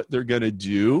do what they're going to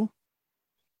do.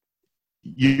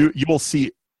 You will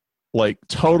see, like,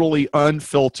 totally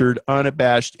unfiltered,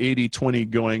 unabashed 80/20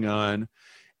 going on.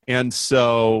 And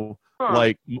so,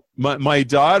 like, my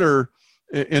daughter,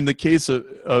 in the case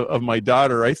of my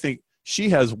daughter, I think she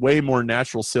has way more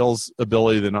natural sales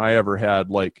ability than I ever had.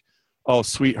 Like, oh,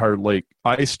 sweetheart, like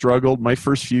I struggled my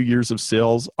first few years of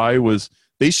sales.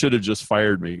 They should have just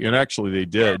fired me. And actually they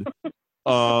did.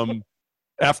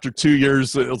 After 2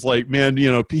 years, it was like, man,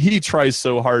 he tries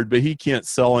so hard, but he can't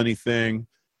sell anything.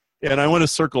 And I want to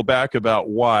circle back about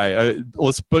why.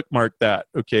 Let's bookmark that,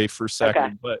 okay, for a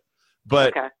second.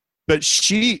 Okay. But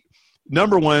she,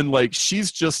 number one, like she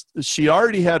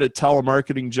already had a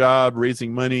telemarketing job,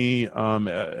 raising money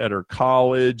at her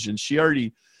college, and she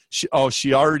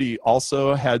already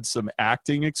also had some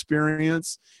acting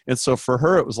experience. And so for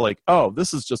her, it was like, oh,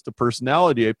 this is just a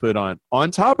personality I put on.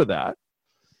 On top of that,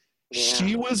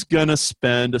 she was going to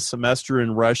spend a semester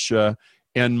in Russia,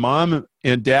 and mom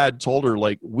and dad told her,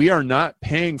 like, we are not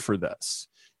paying for this.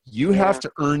 You have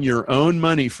to earn your own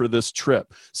money for this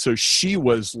trip. So she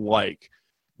was like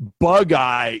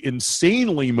bug-eye,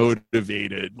 insanely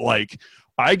motivated. Like,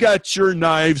 I got your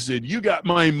knives and you got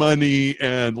my money,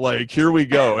 and like, here we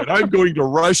go. And I'm going to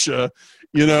Russia,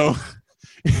 and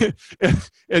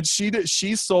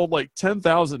she sold like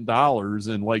 $10,000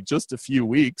 in like just a few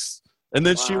weeks. And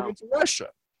then she went to Russia,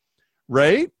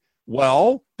 right?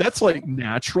 Well, that's like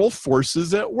natural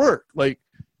forces at work. Like,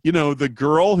 the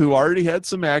girl who already had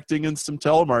some acting and some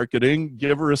telemarketing,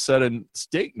 give her a set of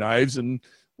steak knives and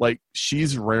like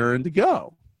she's raring to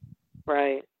go.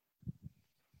 Right.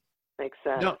 Makes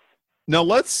sense. Now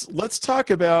let's talk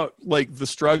about like the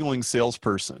struggling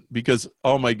salesperson, because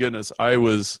oh my goodness, I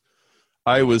was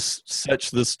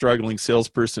such the struggling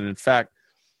salesperson. In fact,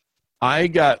 I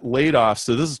got laid off.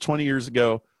 So this is 20 years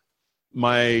ago.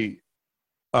 My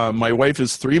wife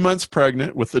is 3 months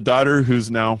pregnant with a daughter who's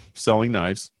now selling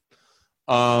knives.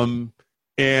 And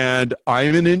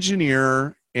I'm an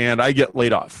engineer and I get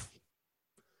laid off.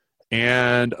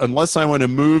 And unless I want to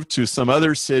move to some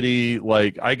other city,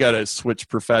 like I got to switch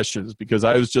professions because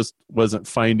I wasn't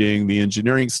finding the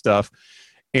engineering stuff.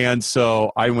 And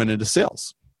so I went into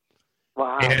sales.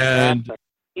 Wow. And that's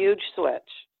a huge switch.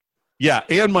 Yeah,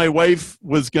 and my wife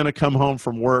was going to come home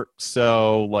from work,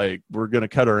 so like we're going to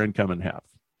cut our income in half.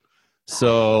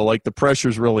 So like the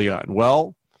pressure's really on.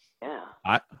 Well,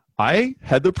 I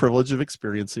had the privilege of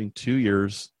experiencing 2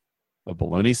 years of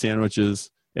bologna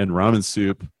sandwiches and ramen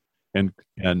soup and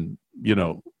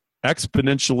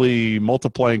exponentially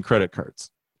multiplying credit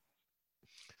cards,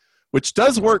 which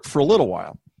does work for a little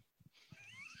while.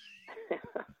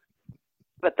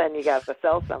 But then you got to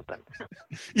sell something.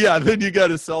 Yeah, then you got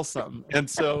to sell something. And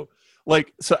so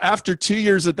after 2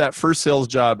 years at that first sales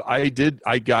job,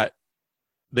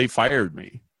 they fired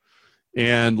me.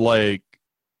 And like,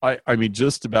 I mean,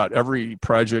 just about every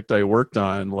project I worked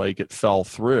on, like it fell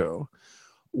through.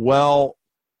 Well,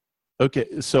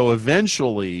 okay. So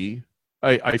eventually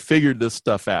I figured this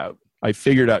stuff out. I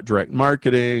figured out direct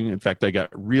marketing. In fact, I got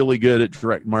really good at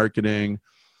direct marketing.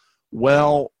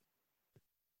 Well,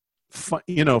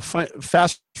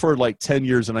 fast forward like 10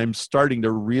 years and I'm starting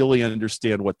to really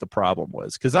understand what the problem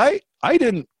was, because I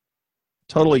didn't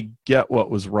totally get what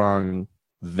was wrong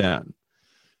then.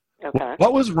 Okay.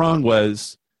 What was wrong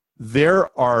was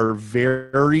there are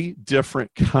very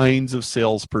different kinds of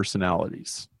sales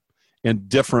personalities and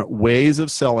different ways of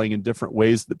selling and different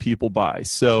ways that people buy.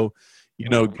 So,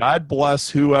 God bless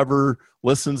whoever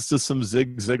listens to some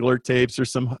Zig Ziglar tapes or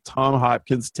some Tom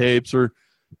Hopkins tapes or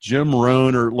Jim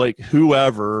Rohn or like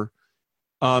whoever,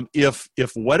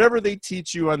 if whatever they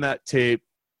teach you on that tape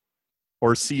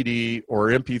or CD or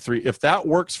MP3, if that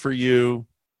works for you,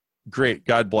 great,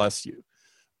 God bless you.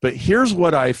 But here's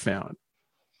what I found.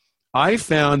 I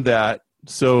found that,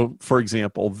 so for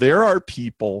example, there are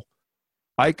people,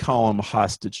 I call them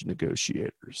hostage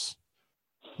negotiators.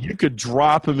 You could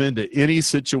drop them into any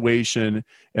situation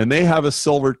and they have a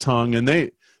silver tongue and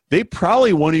they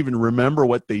probably won't even remember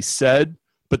what they said,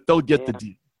 but they'll get the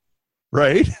deal,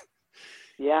 right?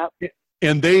 Yeah.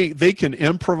 And they can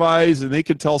improvise and they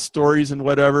can tell stories and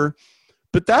whatever,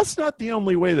 but that's not the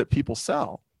only way that people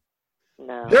sell.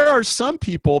 No. There are some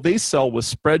people, they sell with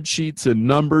spreadsheets and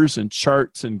numbers and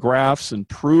charts and graphs and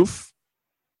proof.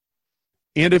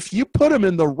 And if you put them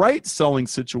in the right selling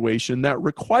situation that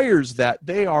requires that,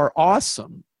 they are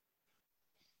awesome.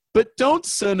 But don't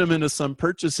send them into some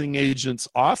purchasing agent's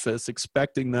office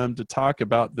expecting them to talk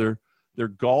about their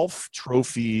golf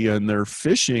trophy and their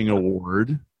fishing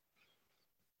award,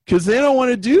 because they don't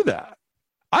want to do that.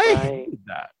 I hated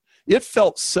that. It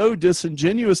felt so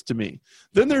disingenuous to me.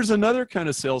 Then there's another kind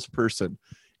of salesperson,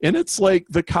 and it's like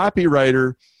the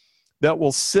copywriter that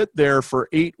will sit there for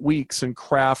 8 weeks and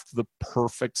craft the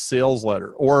perfect sales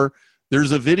letter. Or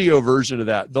there's a video version of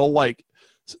that. They'll like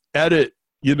edit,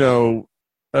 a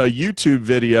YouTube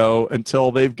video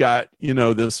until they've got,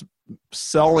 this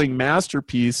selling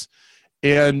masterpiece,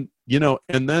 and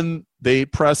and then they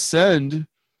press send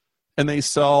and they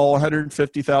sell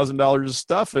 $150,000 of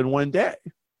stuff in one day.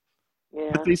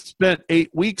 Yeah. But they spent 8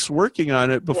 weeks working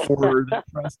on it before they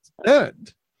pressed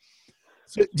send.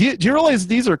 So do you realize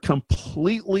these are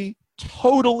completely,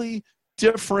 totally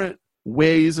different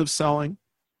ways of selling?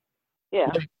 Yeah.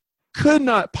 Like, could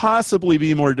not possibly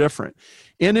be more different.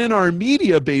 And in our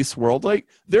media-based world, like,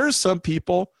 there's some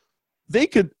people,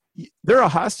 they're a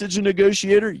hostage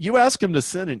negotiator. You ask them to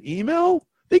send an email,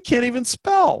 they can't even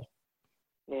spell.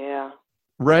 Yeah.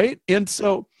 Right? And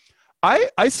so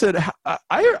I said,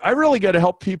 I really got to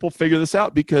help people figure this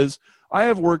out, because I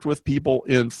have worked with people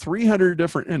in 300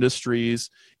 different industries,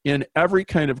 in every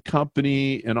kind of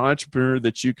company and entrepreneur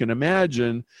that you can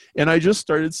imagine. And I just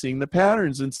started seeing the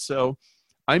patterns. And so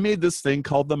I made this thing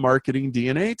called the marketing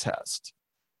DNA test.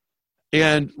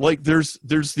 And like, there's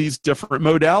these different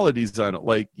modalities on it.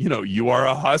 Like, you are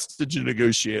a hostage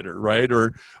negotiator, right?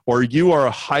 Or you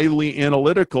are highly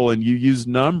analytical and you use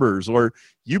numbers, or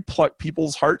you pluck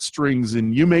people's heartstrings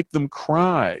and you make them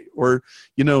cry, or,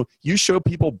 you show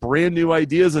people brand new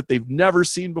ideas that they've never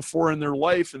seen before in their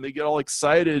life and they get all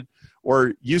excited,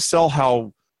 or you sell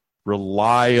how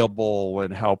reliable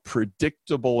and how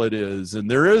predictable it is.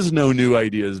 And there is no new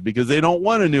ideas because they don't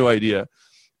want a new idea.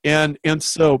 And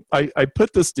so I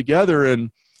put this together,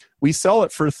 and we sell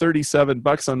it for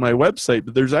 $37 on my website,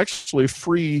 but there's actually a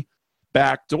free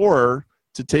back door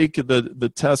to take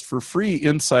the test for free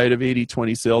inside of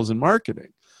 80/20 Sales and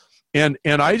Marketing. And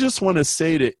I just want to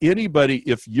say to anybody,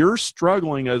 if you're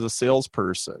struggling as a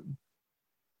salesperson,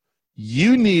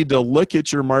 you need to look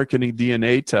at your marketing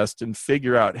DNA test and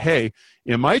figure out, hey,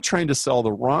 am I trying to sell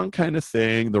the wrong kind of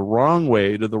thing, the wrong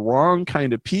way, to the wrong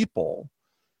kind of people?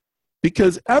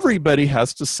 Because everybody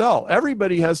has to sell.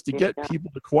 Everybody has to get people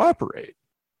to cooperate.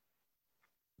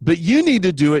 But you need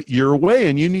to do it your way,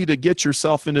 and you need to get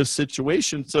yourself in a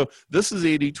situation. So this is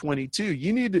 80/22.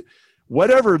 You need to,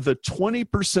 whatever the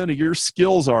 20% of your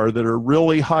skills are that are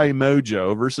really high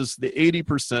mojo versus the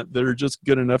 80% that are just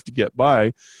good enough to get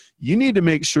by, you need to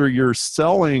make sure your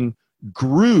selling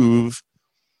groove,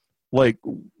 like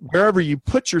wherever you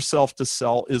put yourself to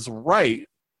sell, is right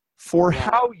for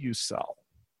how you sell.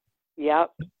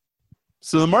 Yep.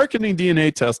 So the marketing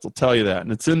DNA test will tell you that,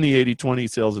 and it's in the 80/20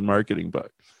 Sales and Marketing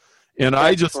book. And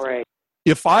Great.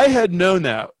 If I had known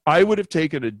that, I would have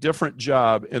taken a different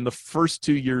job, and the first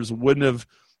 2 years wouldn't have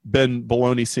been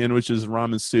bologna sandwiches and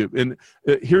ramen soup. And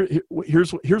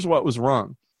here's what was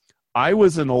wrong. I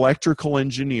was an electrical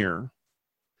engineer,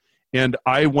 and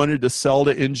I wanted to sell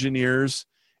to engineers,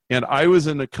 and I was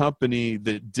in a company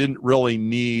that didn't really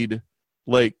need,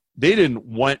 like, they didn't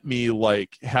want me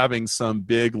like having some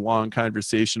big long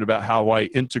conversation about how I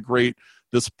integrate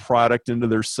this product into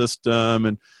their system,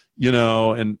 and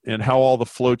and how all the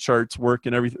flow charts work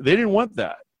and everything. They didn't want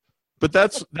that. But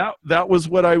that was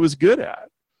what I was good at.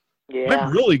 Yeah,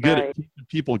 I'm really good at teaching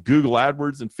people Google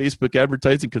AdWords and Facebook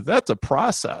advertising, because that's a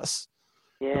process.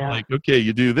 Yeah. Like, okay,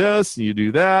 you do this, and you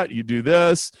do that, you do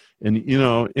this, and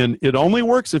and it only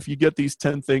works if you get these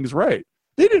 10 things right.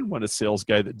 They didn't want a sales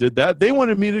guy that did that. They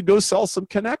wanted me to go sell some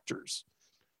connectors.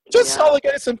 Just sell the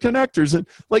guy some connectors, and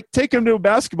like take him to a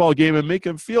basketball game and make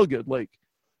him feel good. Like,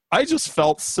 I just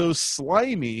felt so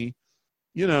slimy,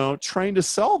 trying to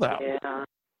sell that.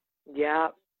 Yeah,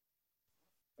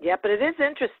 but it is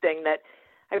interesting that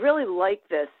I really like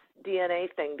this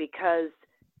DNA thing, because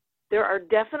there are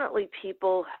definitely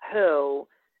people who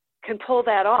can pull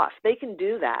that off. They can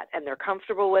do that, and they're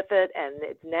comfortable with it, and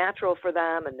it's natural for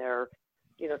them, and they're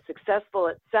successful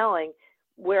at selling.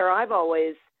 Where I've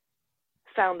always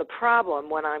found the problem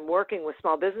when I'm working with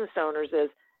small business owners is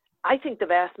I think the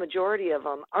vast majority of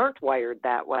them aren't wired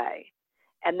that way,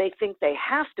 and they think they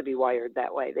have to be wired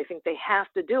that way. They think they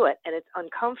have to do it, and it's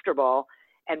uncomfortable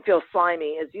and feels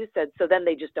slimy, as you said, so then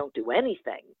they just don't do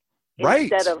anything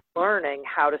instead of learning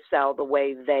how to sell the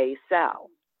way they sell.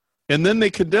 And then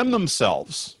they condemn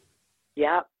themselves.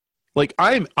 Yeah. Like,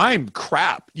 I'm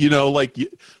crap,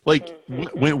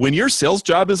 when your sales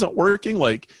job isn't working,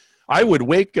 like, I would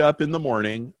wake up in the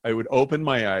morning, I would open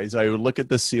my eyes, I would look at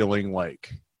the ceiling,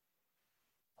 like,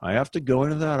 I have to go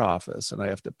into that office and I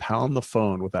have to pound the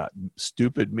phone with that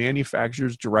stupid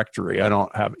manufacturer's directory. I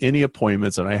don't have any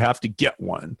appointments, and I have to get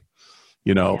one,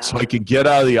 so I can get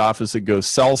out of the office and go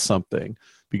sell something,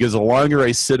 because the longer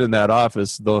I sit in that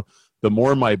office, the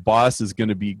more my boss is going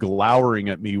to be glowering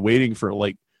at me, waiting for,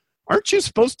 like, aren't you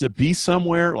supposed to be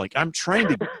somewhere? Like, I'm trying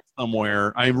to get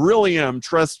somewhere. I really am.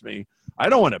 Trust me. I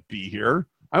don't want to be here.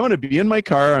 I want to be in my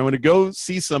car. I want to go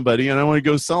see somebody, and I want to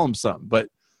go sell them something. But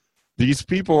these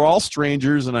people are all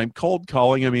strangers and I'm cold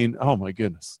calling. I mean, oh my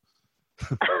goodness.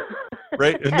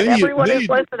 Right. And then everyone who's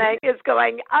listening is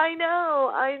going, I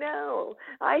know.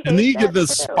 I hate and then you that get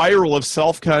this too. spiral of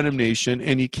self-condemnation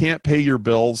and you can't pay your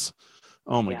bills.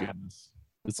 Oh my goodness.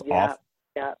 It's awful.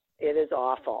 Yeah, it is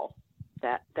awful.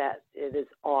 That it is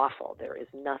awful. There is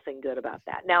nothing good about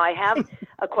that. Now I have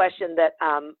a question that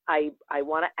I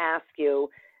want to ask you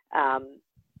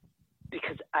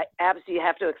because you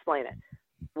have to explain it.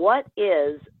 What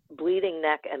is bleeding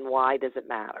neck and why does it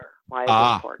matter? Why is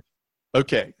it important?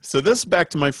 Okay, so this is back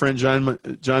to my friend John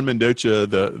Mendocha,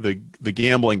 the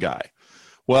gambling guy.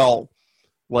 Well,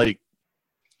 like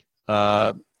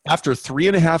after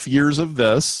 3.5 years of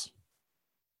this,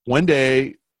 one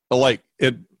day, like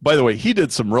it. By the way, he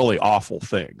did some really awful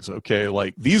things. Okay,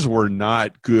 like these were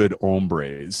not good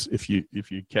hombres. If you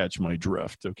catch my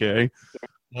drift, okay.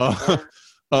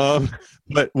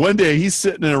 But one day he's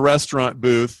sitting in a restaurant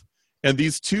booth, and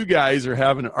these two guys are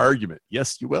having an argument.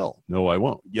 Yes, you will. No, I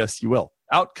won't. Yes, you will.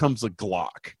 Out comes a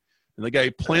Glock, and the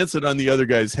guy plants it on the other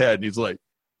guy's head, and he's like,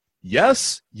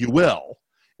 "Yes, you will."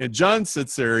 And John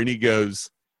sits there, and he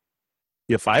goes,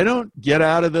 "If I don't get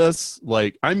out of this,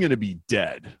 like I'm going to be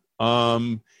dead."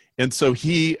 And so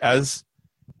he, as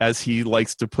he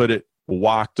likes to put it,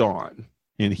 walked on,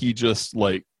 and he just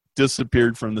like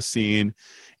disappeared from the scene,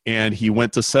 and he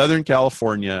went to Southern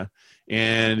California,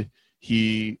 and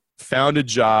he found a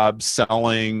job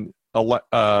selling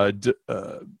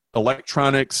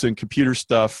electronics and computer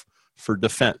stuff for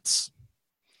defense.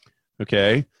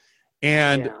 Okay.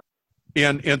 And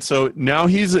so now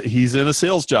he's in a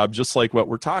sales job, just like what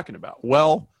we're talking about.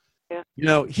 Well, you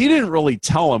know, he didn't really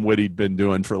tell him what he'd been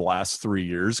doing for the last 3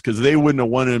 years because they wouldn't have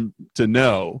wanted him to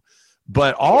know.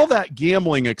 But all that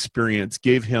gambling experience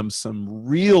gave him some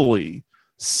really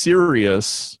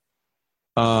serious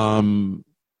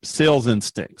sales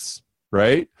instincts,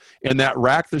 right? And that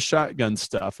rack the shotgun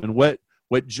stuff. And what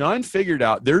John figured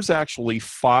out, there's actually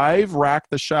 5 rack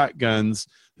the shotguns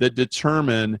that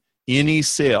determine any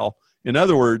sale. In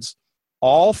other words,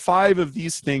 all 5 of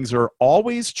these things are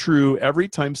always true every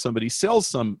time somebody sells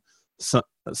something.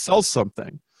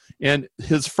 And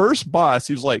his first boss,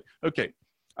 he was like, okay,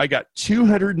 I got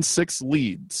 206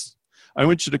 leads. I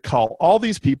want you to call all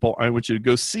these people. I want you to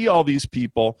go see all these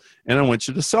people, and I want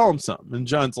you to sell them something. And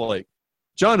John's like,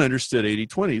 John understood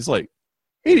 80-20. He's like,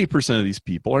 80% of these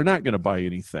people are not going to buy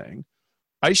anything.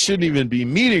 I shouldn't even be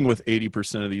meeting with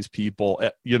 80% of these people,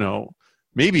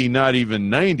 maybe not even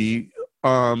 90.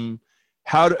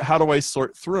 How do I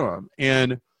sort through them?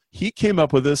 And he came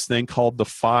up with this thing called the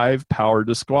 5 power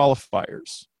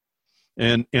disqualifiers.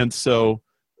 And so,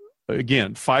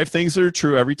 again, 5 things that are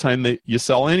true every time that you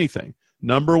sell anything.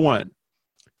 Number 1,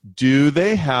 do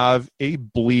they have a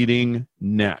bleeding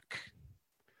neck?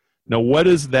 Now, what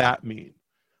does that mean?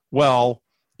 Well,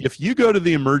 if you go to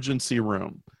the emergency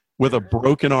room with a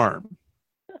broken arm,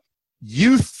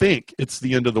 you think it's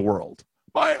the end of the world.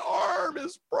 My arm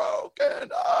is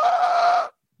broken. Ah!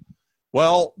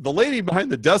 Well, the lady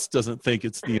behind the desk doesn't think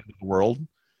it's the end of the world.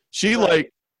 She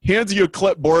hands you a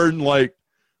clipboard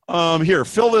and here,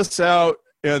 fill this out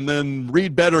and then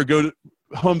read better, go to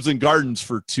Homes and Gardens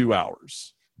for 2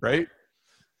 hours, right?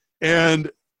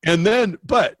 And then,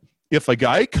 but if a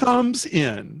guy comes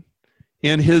in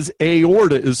and his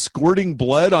aorta is squirting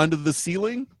blood onto the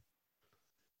ceiling,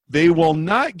 they will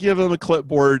not give him a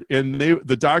clipboard, and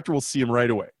the doctor will see him right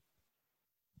away.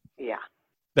 Yeah.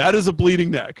 That is a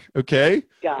bleeding neck, okay?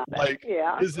 Got it.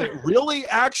 Is it really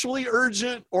actually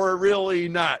urgent or really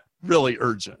not really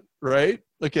urgent, right?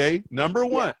 Okay, number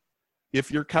 1,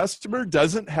 if your customer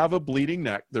doesn't have a bleeding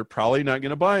neck, they're probably not going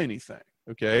to buy anything,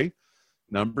 okay?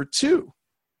 Number 2,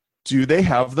 do they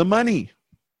have the money?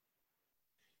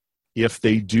 If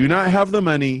they do not have the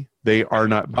money, they are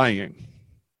not buying.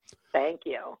 Thank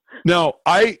you. Now,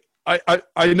 I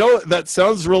know that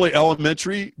sounds really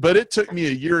elementary, but it took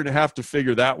me 1.5 years to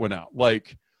figure that one out.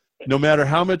 Like, no matter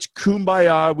how much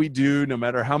kumbaya we do, no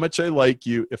matter how much I like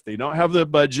you, if they don't have the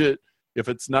budget, if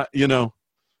it's not, it ain't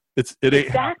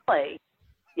exactly.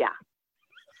 Yeah.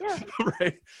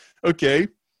 Right. Okay.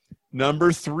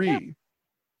 Number 3,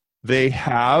 they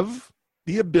have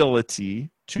the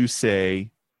ability to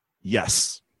say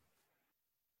yes.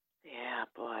 Yeah,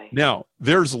 boy. Now,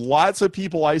 there's lots of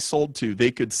people I sold to.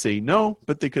 They could say no,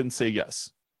 but they couldn't say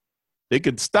yes. They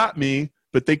could stop me,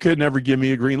 but they could never give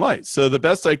me a green light. So the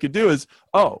best I could do is,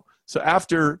 so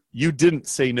after you didn't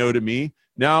say no to me,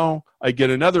 now I get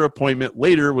another appointment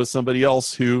later with somebody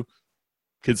else who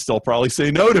could still probably say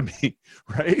no to me,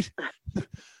 right?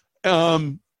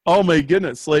 Oh my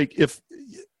goodness. Like if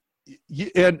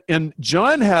and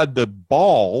John had the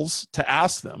balls to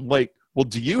ask them, like, well,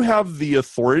 do you have the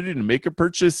authority to make a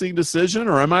purchasing decision,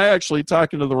 or am I actually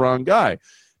talking to the wrong guy?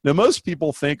 Now, most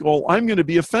people think, well, I'm going to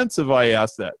be offensive if I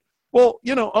ask that. Well,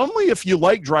 only if you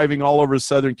like driving all over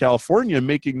Southern California and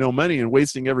making no money and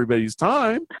wasting everybody's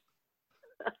time,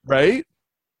 right?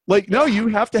 Like, no, you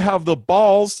have to have the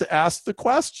balls to ask the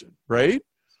question, right?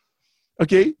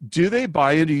 Okay, do they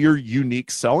buy into your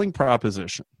unique selling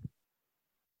proposition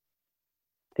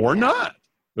or not?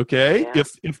 Okay,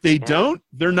 if they don't,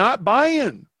 they're not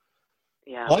buying.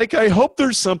 Yeah. Like, I hope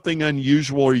there's something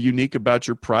unusual or unique about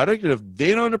your product, and if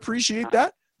they don't appreciate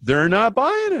that, they're not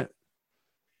buying it.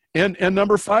 And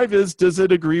number 5 is, does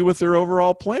it agree with their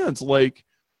overall plans? Like,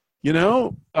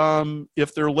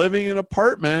 if they're living in an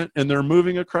apartment and they're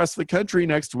moving across the country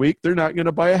next week, they're not going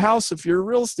to buy a house if you're a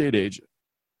real estate agent,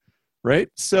 right?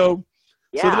 So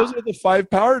those are the 5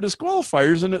 power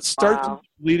disqualifiers, and it starts with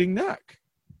the bleeding neck.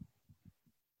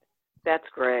 That's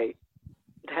great.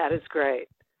 That is great.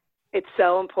 It's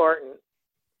so important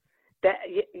that,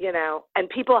 and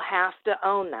people have to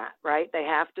own that, right? They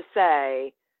have to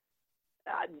say,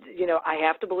 I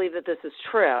have to believe that this is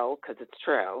true because it's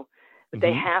true, but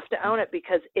they have to own it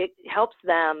because it helps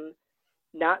them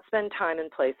not spend time in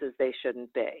places they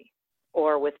shouldn't be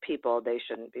or with people they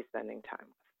shouldn't be spending time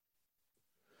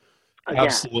with. Again,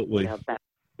 absolutely.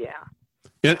 Yeah.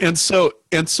 And so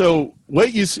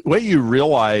what you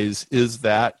realize is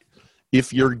that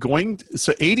if you're going to,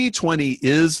 so 80-20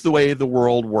 is the way the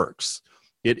world works.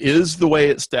 It is the way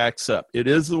it stacks up. It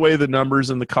is the way the numbers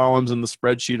and the columns and the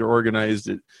spreadsheet are organized.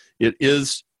 It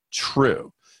is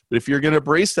true. But if you're going to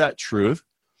embrace that truth,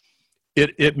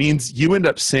 it means you end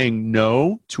up saying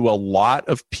no to a lot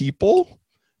of people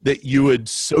that you would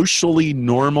socially,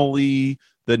 normally,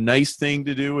 the nice thing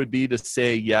to do would be to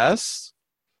say yes.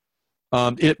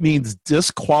 It means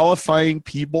disqualifying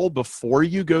people before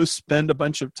you go spend a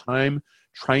bunch of time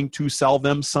trying to sell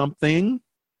them something.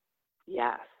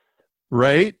 Yes.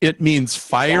 Right? It means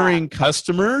firing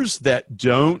customers that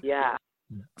don't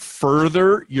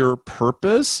further your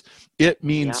purpose. It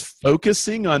means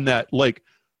focusing on that. Like,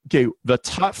 okay, the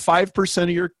top 5%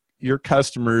 of your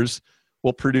customers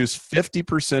will produce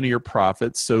 50% of your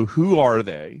profits. So who are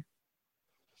they?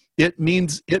 It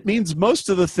means most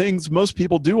of the things most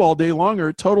people do all day long are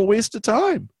a total waste of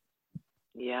time.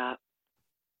 Yeah.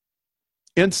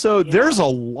 And so there's a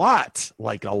lot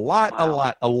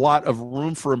of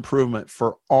room for improvement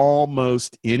for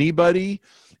almost anybody.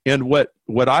 And what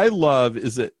I love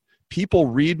is that people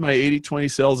read my 80-20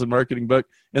 sales and marketing book,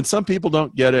 and some people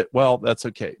don't get it. Well, that's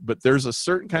okay. But there's a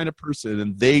certain kind of person,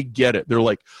 and they get it. They're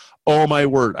like, oh, my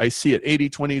word, I see it.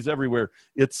 80-20 is everywhere.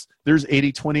 There's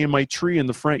 80-20 in my tree in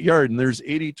the front yard, and there's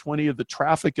 80-20 of the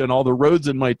traffic and all the roads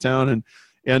in my town,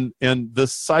 and the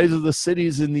size of the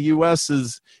cities in the U.S.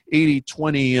 is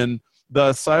 80-20, and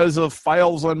the size of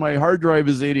files on my hard drive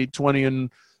is 80-20,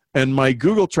 and my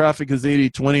Google traffic is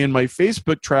 80-20, and my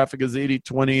Facebook traffic is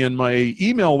 80-20, and my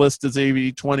email list is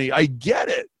 80-20. I get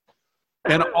it.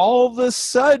 And all of a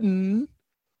sudden,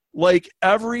 like,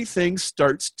 everything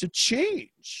starts to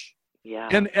change. Yeah.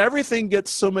 And everything gets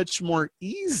so much more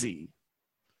easy.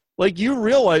 Like, you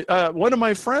realize, one of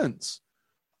my friends,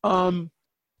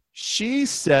 she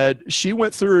said she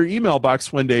went through her email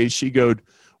box one day. She goes,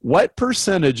 what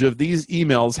percentage of these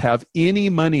emails have any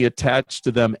money attached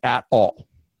to them at all?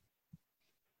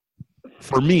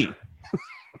 For me.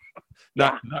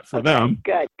 not for them.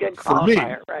 Good for me.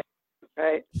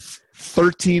 Right.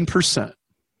 13%.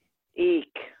 Eek.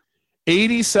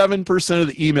 87% of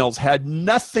the emails had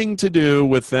nothing to do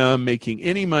with them making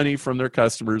any money from their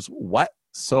customers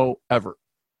whatsoever.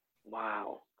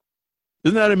 Wow.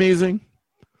 Isn't that amazing?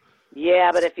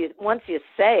 Yeah, but once you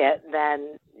say it,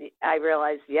 then I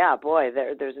realize,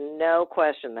 there's no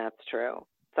question that's true.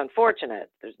 It's unfortunate.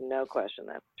 There's no question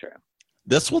that's true.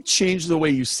 This will change the way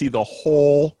you see the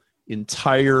whole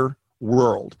entire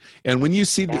world. And when you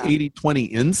see the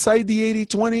 80-20 inside the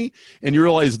 80-20, and you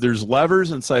realize there's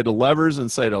levers inside of levers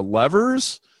inside of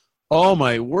levers, oh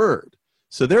my word.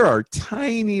 So there are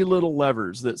tiny little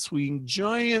levers that swing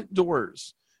giant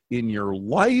doors in your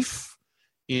life,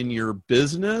 in your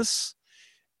business,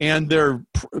 and they're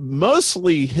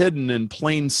mostly hidden in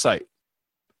plain sight.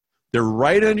 They're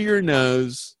right under your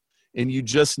nose, and you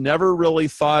just never really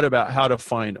thought about how to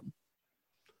find them.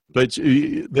 But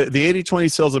the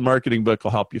 80-20 sales and marketing book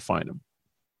will help you find them.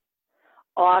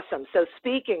 Awesome. So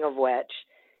speaking of which,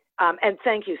 and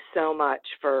thank you so much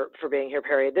for being here,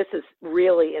 Perry. This is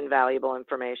really invaluable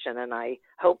information, and I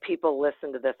hope people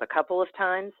listen to this a couple of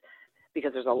times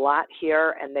because there's a lot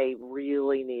here, and they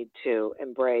really need to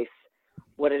embrace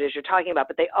what it is you're talking about,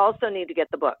 but they also need to get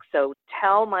the book. So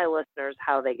tell my listeners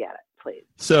how they get it, please.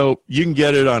 So you can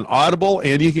get it on Audible,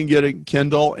 and you can get it in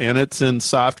Kindle, and it's in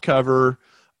soft cover.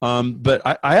 But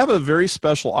I have a very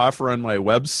special offer on my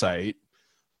website.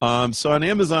 So on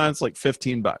Amazon, it's like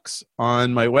 $15.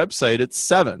 On my website, it's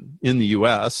 $7 in the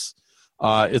US.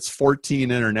 It's $14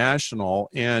 international.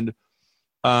 And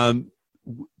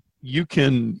you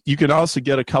can also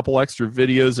get a couple extra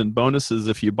videos and bonuses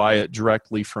if you buy it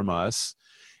directly from us.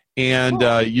 And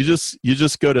you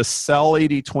just go to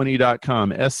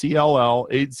sell8020.com,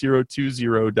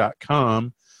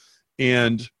 SELL8020.com,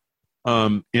 and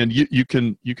you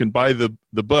can buy the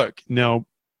book. Now,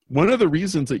 one of the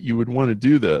reasons that you would want to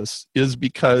do this is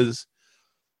because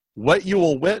what you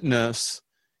will witness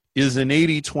is an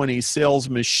 80-20 sales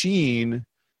machine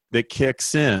that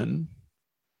kicks in,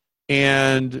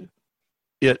 and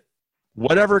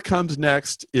whatever comes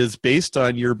next is based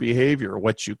on your behavior,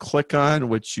 what you click on,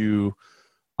 what you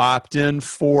opt in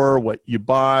for, what you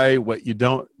buy, what you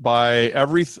don't buy,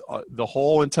 the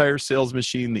whole entire sales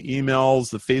machine, the emails,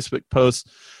 the Facebook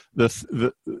posts,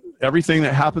 the everything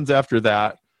that happens after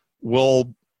that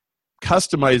will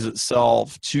customize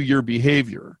itself to your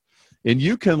behavior. And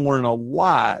you can learn a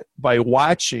lot by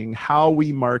watching how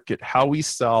we market, how we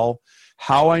sell,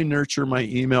 how I nurture my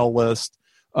email list.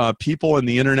 People in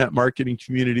the internet marketing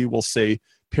community will say,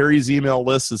 Perry's email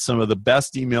list is some of the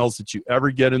best emails that you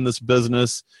ever get in this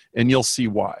business, and you'll see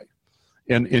why.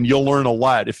 And you'll learn a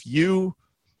lot. If you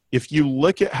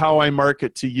look at how I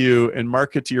market to you and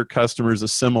market to your customers a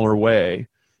similar way,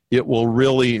 it will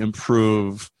really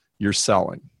improve your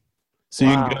selling. So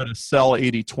You can go to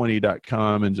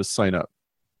sell8020.com and just sign up.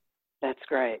 That's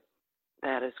great.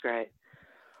 That is great.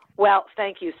 Well,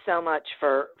 thank you so much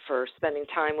for spending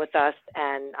time with us.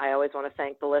 And I always want to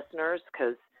thank the listeners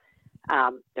because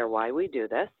they're why we do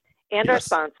this. And Our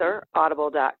sponsor,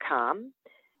 audible.com.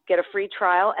 Get a free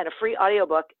trial and a free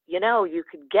audiobook. You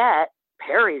could get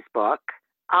Perry's book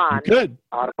on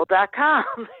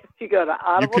audible.com. You go to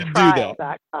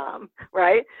audibletrial.com,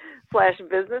 right?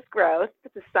 /businessgrowth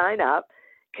to sign up.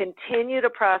 Continue to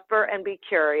prosper and be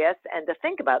curious and to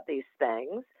think about these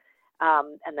things.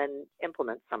 And then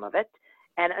implement some of it.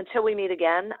 And until we meet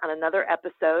again on another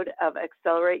episode of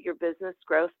Accelerate Your Business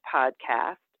Growth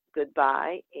Podcast,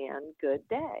 goodbye and good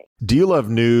day. Do you love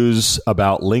news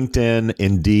about LinkedIn,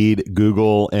 Indeed,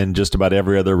 Google, and just about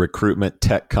every other recruitment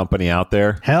tech company out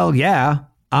there? Hell yeah.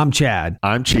 I'm Chad.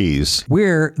 I'm Cheese.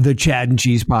 We're the Chad and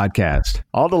Cheese Podcast.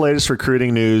 All the latest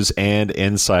recruiting news and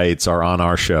insights are on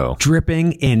our show.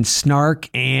 Dripping in snark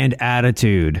and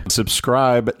attitude.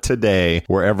 Subscribe today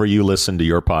wherever you listen to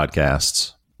your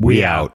podcasts. We out.